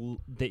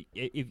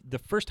if the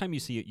first time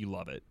you see it, you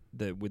love it.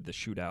 With the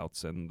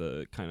shootouts and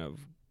the kind of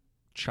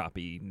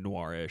choppy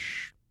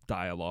noirish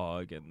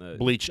dialogue and the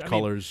bleached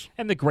colors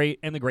and the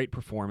great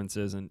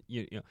performances, and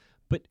you know.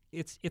 But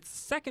it's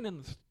second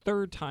and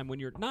third time when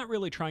you're not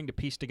really trying to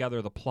piece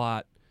together the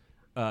plot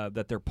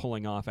that they're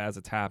pulling off as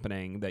it's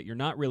happening, that you're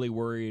not really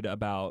worried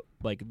about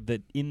like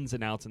the ins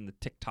and outs and the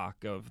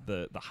tick-tock of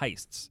the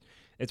heists.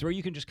 It's where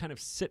you can just kind of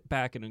sit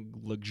back and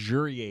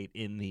luxuriate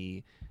in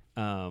the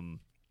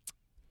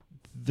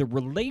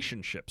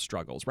relationship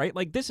struggles, right?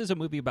 Like, this is a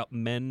movie about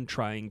men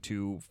trying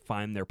to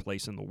find their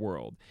place in the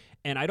world.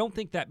 And I don't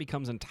think that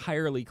becomes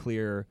entirely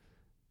clear.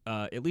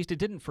 At least it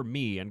didn't for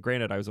me, and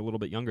granted, I was a little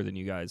bit younger than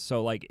you guys.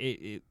 So, like,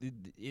 it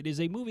is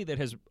a movie that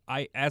as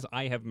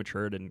I have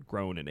matured and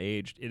grown and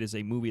aged, it is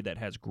a movie that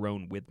has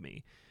grown with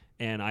me.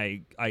 And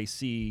I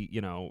see,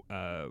 Dennis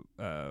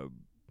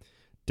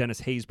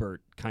Haysbert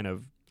kind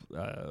of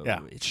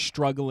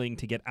struggling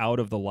to get out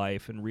of the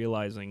life and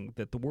realizing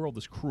that the world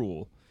is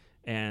cruel,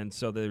 and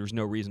so there's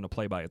no reason to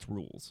play by its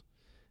rules.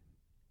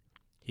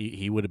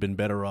 He would have been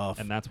better off,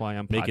 and that's why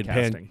I'm making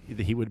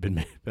podcasting. He would have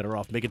been better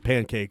off making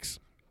pancakes.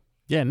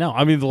 Yeah, no.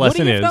 I mean, the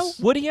lesson is,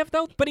 would he have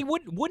though? But he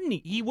wouldn't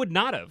he? He would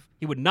not have.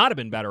 He would not have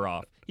been better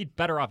off. He'd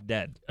better off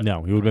dead.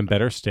 No, he would have been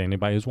better standing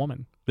by his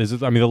woman. This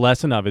is, I mean, the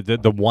lesson of it.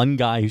 The one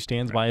guy who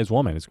stands by his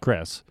woman is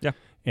Chris. Yeah,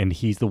 and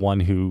he's the one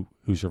who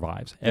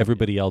survives.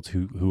 Everybody else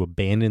who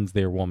abandons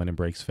their woman and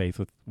breaks faith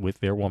with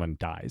their woman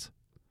dies.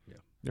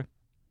 Yeah.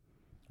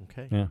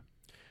 Okay. Yeah.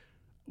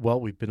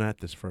 Well, we've been at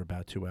this for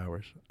about 2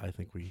 hours. I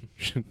think we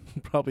should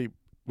probably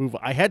move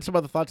on. I had some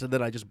other thoughts, and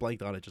then I just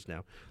blanked on it just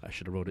now. I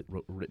should have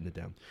written it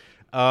down.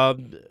 I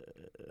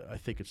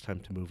think it's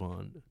time to move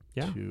on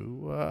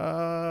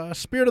to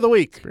Spirit of the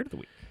Week. Spirit of the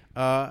Week.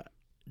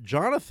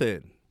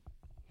 Jonathan,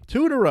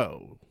 2 in a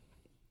row.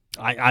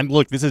 I'm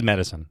look, this is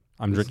medicine.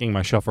 I'm drinking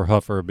my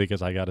Schuffer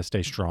because I got to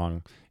stay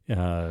strong.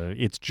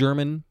 It's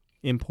German,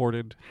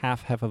 imported,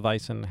 half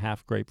Hefeweizen,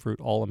 half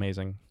grapefruit, all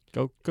amazing.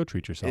 Go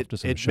treat yourself to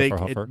some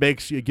Schuffer.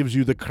 It gives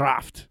you the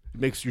Kraft.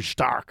 It makes you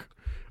stark.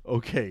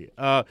 Okay.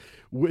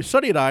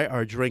 Sonny and I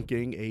are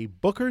drinking a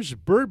Booker's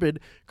Bourbon,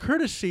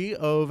 courtesy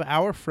of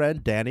our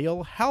friend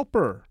Daniel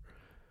Halper.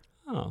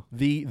 Oh.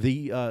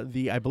 The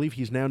I believe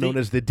he's now known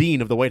as the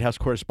Dean of the White House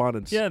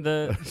Correspondents. Yeah,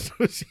 the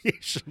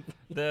Association.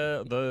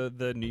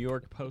 the New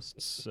York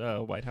Post's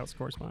White House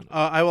correspondent.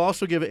 I will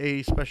also give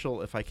a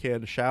special, if I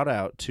can, shout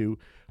out to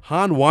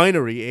Han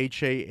Winery,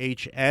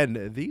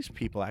 HAHN. These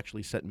people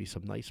actually sent me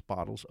some nice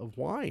bottles of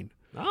wine.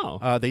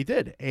 Oh. They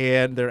did,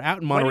 and they're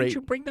out in Monterey. Why didn't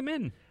you bring them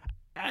in?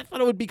 I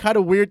thought it would be kind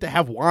of weird to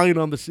have wine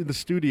in the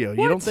studio.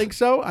 What? You don't think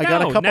so? I No,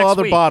 got a couple next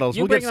other week. bottles.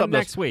 You We'll bring get them something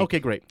next else. week. Okay,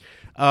 great.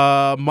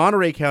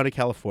 Monterey County,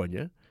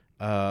 California,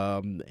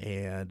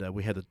 and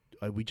we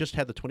just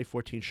had the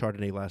 2014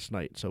 Chardonnay last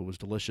night, so it was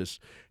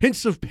delicious.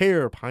 Hints of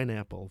pear,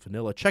 pineapple,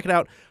 vanilla. Check it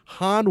out,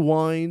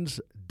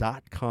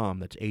 hanwines.com.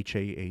 That's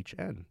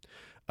HAHN.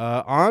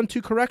 On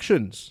to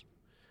corrections.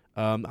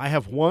 I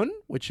have one,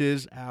 which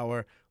is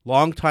our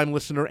longtime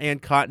listener, Ann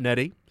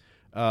Cottonetti.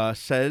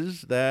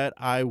 Says that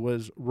I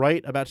was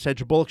right about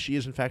Sandra Bullock. She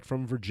is, in fact,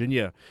 from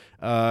Virginia.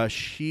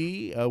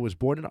 She was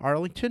born in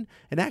Arlington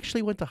and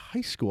actually went to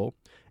high school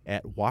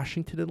at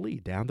Washington and Lee,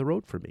 down the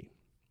road from me.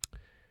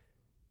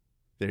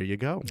 There you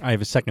go. I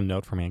have a second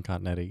note from Ann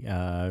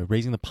Cotnetti,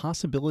 raising the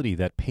possibility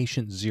that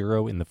patient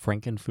zero in the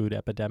Frankenfood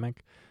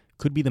epidemic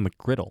could be the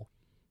McGriddle.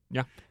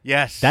 Yeah.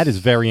 Yes. That is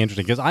very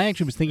interesting because I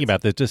actually was thinking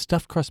about this. Does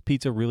stuffed crust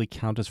pizza really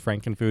count as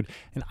Frankenfood?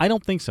 And I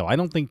don't think so. I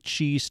don't think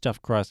cheese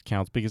stuffed crust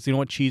counts because you know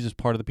what? Cheese is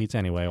part of the pizza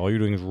anyway. All you're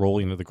doing is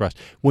rolling into the crust.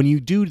 When you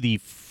do the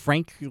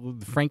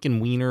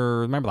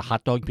Frankenwiener, remember the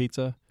hot dog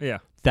pizza? Yeah.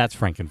 That's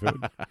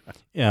Frankenfood.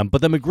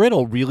 But the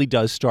McGriddle really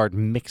does start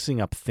mixing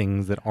up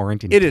things that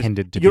aren't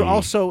intended to be.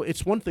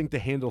 It's one thing to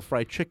handle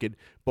fried chicken,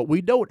 but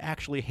we don't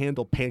actually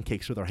handle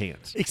pancakes with our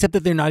hands. Except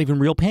that they're not even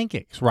real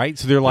pancakes, right?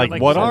 So they're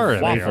like what are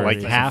they? They're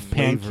like half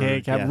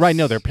pancake. yes. Right,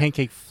 no, they're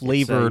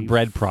pancake-flavored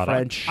bread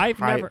product.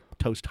 French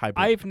toast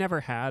hybrid. I've never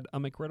had a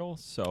McGriddle,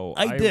 so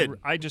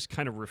I just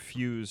kind of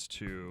refuse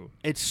to.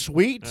 It's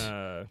sweet.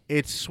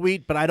 It's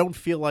sweet, but I don't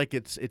feel like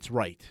it's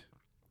right.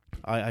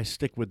 I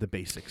stick with the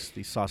basics,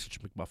 the sausage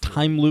McMuffin.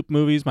 Time loop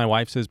movies, my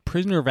wife says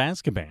Prisoner of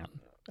Azkaban.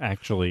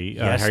 Actually,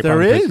 yes, Harry there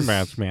Potter is. Prisoner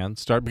of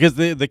Azkaban because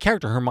the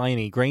character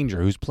Hermione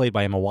Granger, who's played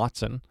by Emma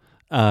Watson,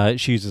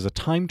 she uses a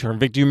time turn.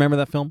 Vic, do you remember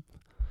that film?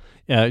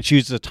 She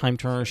uses a time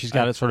turner. She's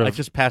got it sort of. I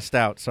just passed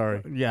out.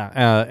 Sorry.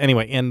 Yeah.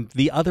 Anyway, and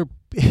the other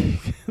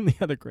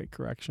great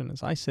correction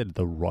is I said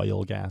the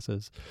royal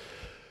gases.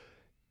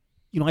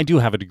 You know, I do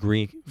have a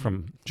degree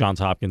from Johns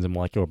Hopkins in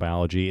molecular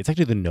biology. It's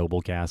actually the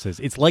noble gases.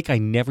 It's like I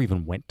never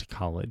even went to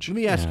college. Let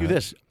me ask you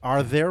this.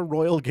 Are there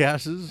royal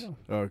gases?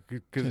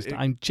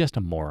 I'm just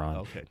a moron.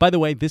 Okay. By the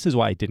way, this is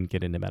why I didn't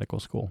get into medical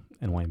school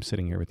and why I'm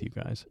sitting here with you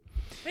guys.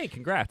 Hey,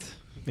 congrats.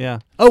 Yeah.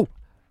 Oh,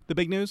 the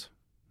big news.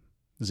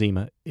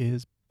 Zima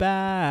is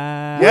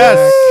back.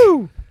 Yes.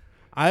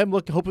 I'm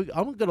going to look for it.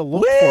 I'm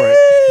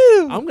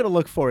going to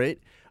look for it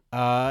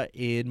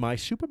in my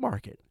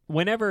supermarket.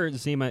 Whenever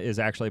Zima is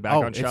actually back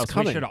on shelves,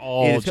 coming. we should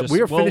all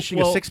We're finishing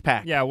a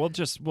 6-pack. Yeah, we'll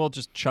just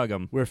chug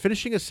them. We're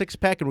finishing a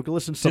 6-pack, and we're going to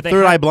listen to some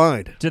Third Eye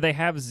Blind. Do they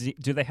have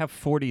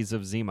 40s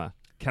of Zima?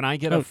 Can I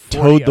get a 40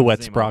 Toad the of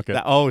Wet Zima? Sprocket?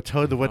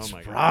 Toad the Wet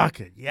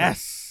Sprocket.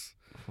 Yes.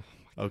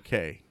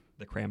 Okay.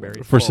 The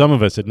cranberry. For some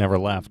of us, it never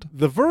left.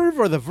 The Verve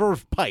or the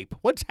Verve pipe?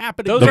 What's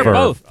happening? Those The are Verve.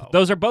 both.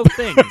 Those are both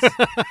things.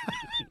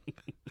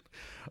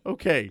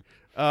 Okay.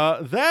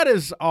 That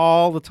is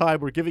all the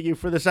time we're giving you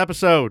for this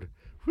episode.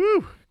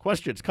 Whew.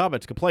 Questions,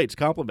 comments, complaints,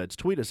 compliments,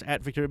 tweet us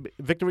at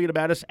Victorina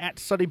Mattis at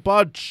Sunny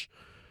Bunch.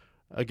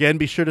 Again,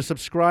 be sure to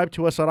subscribe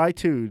to us on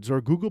iTunes or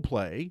Google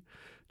Play.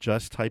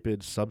 Just type in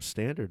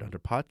Substandard under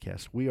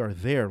podcast. We are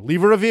there.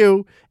 Leave a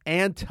review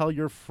and tell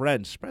your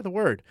friends. Spread the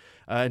word.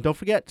 And don't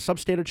forget,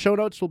 Substandard show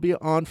notes will be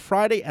on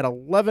Friday at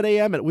 11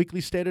 a.m. at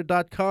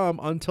weeklystandard.com.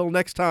 Until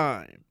next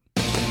time.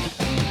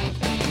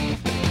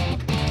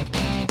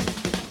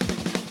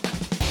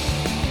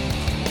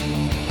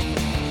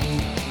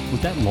 Was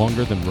that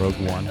longer than Rogue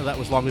One? That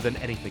was longer than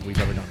anything we've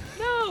ever done.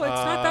 No, it's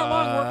not that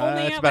long. We're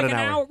only it's at about like an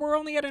hour. We're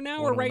only at an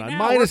hour right now.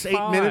 Minus We're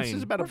 8 minutes fine.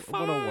 is about a We're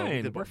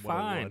fine. We're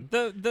fine.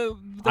 The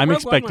I'm Rogue One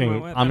expecting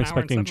one went an hour and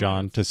expecting 7 John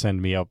minutes. to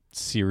send me a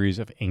series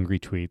of angry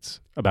tweets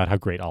about how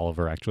great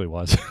Oliver actually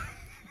was.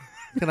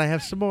 Can I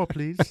have some more,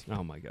 please?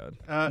 Oh my God.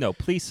 No,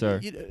 please, sir.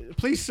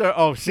 Please, sir.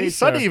 Oh, see, Please,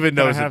 Sonny sir. even Can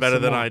I knows it have better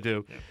some than more? I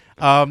do. Yeah.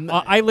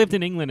 I I lived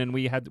in England, and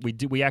we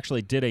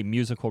actually did a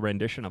musical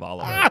rendition of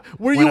Oliver.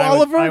 Were you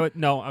Oliver?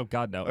 No, oh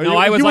God, no. Or No, you-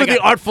 I was you were like the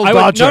a- Artful I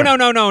was- Dodger.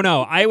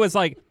 No. I was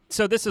like,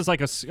 so this is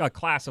like a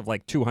class of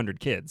like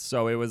 200 kids.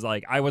 So it was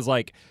like I was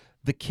like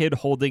the kid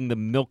holding the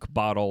milk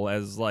bottle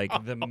as like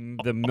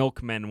the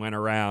milkmen went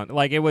around.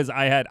 Like it was.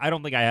 I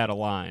don't think I had a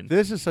line.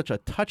 This is such a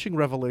touching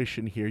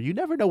revelation here. You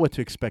never know what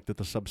to expect at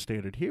the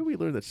Substandard. Here we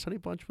learn that Sonny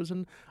Bunch was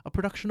in a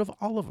production of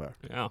Oliver.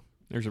 Yeah.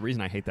 There's a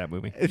reason I hate that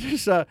movie. It's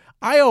just,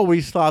 I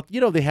always thought,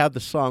 they have the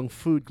song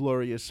Food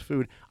Glorious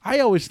Food. I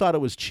always thought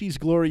it was Cheese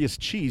Glorious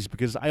Cheese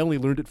because I only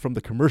learned it from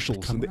the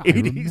commercials in the 80s.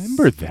 I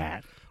remember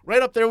that.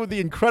 Right up there with the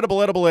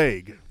Incredible Edible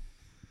Egg.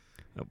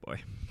 Oh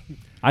boy.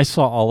 I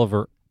saw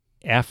Oliver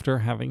after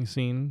having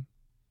seen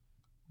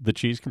the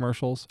cheese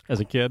commercials as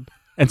a kid.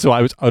 And so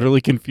I was utterly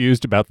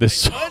confused about this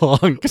song.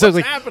 Because I was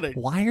like, happening?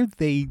 why are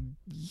they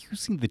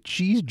using the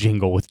cheese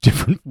jingle with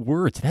different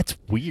words? That's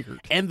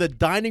weird. And the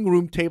dining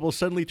room table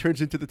suddenly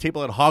turns into the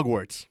table at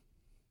Hogwarts.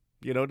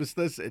 You notice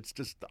this? It's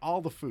just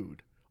all the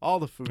food. All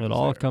the food. It is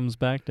all there. comes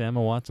back to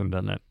Emma Watson,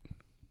 doesn't it?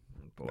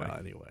 Boy.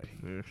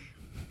 Anyway.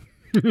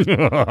 Yeah,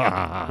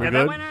 good?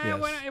 that went,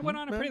 Yes. it went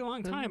on a pretty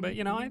long time, but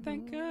I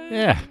think.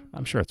 Yeah,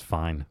 I'm sure it's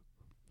fine.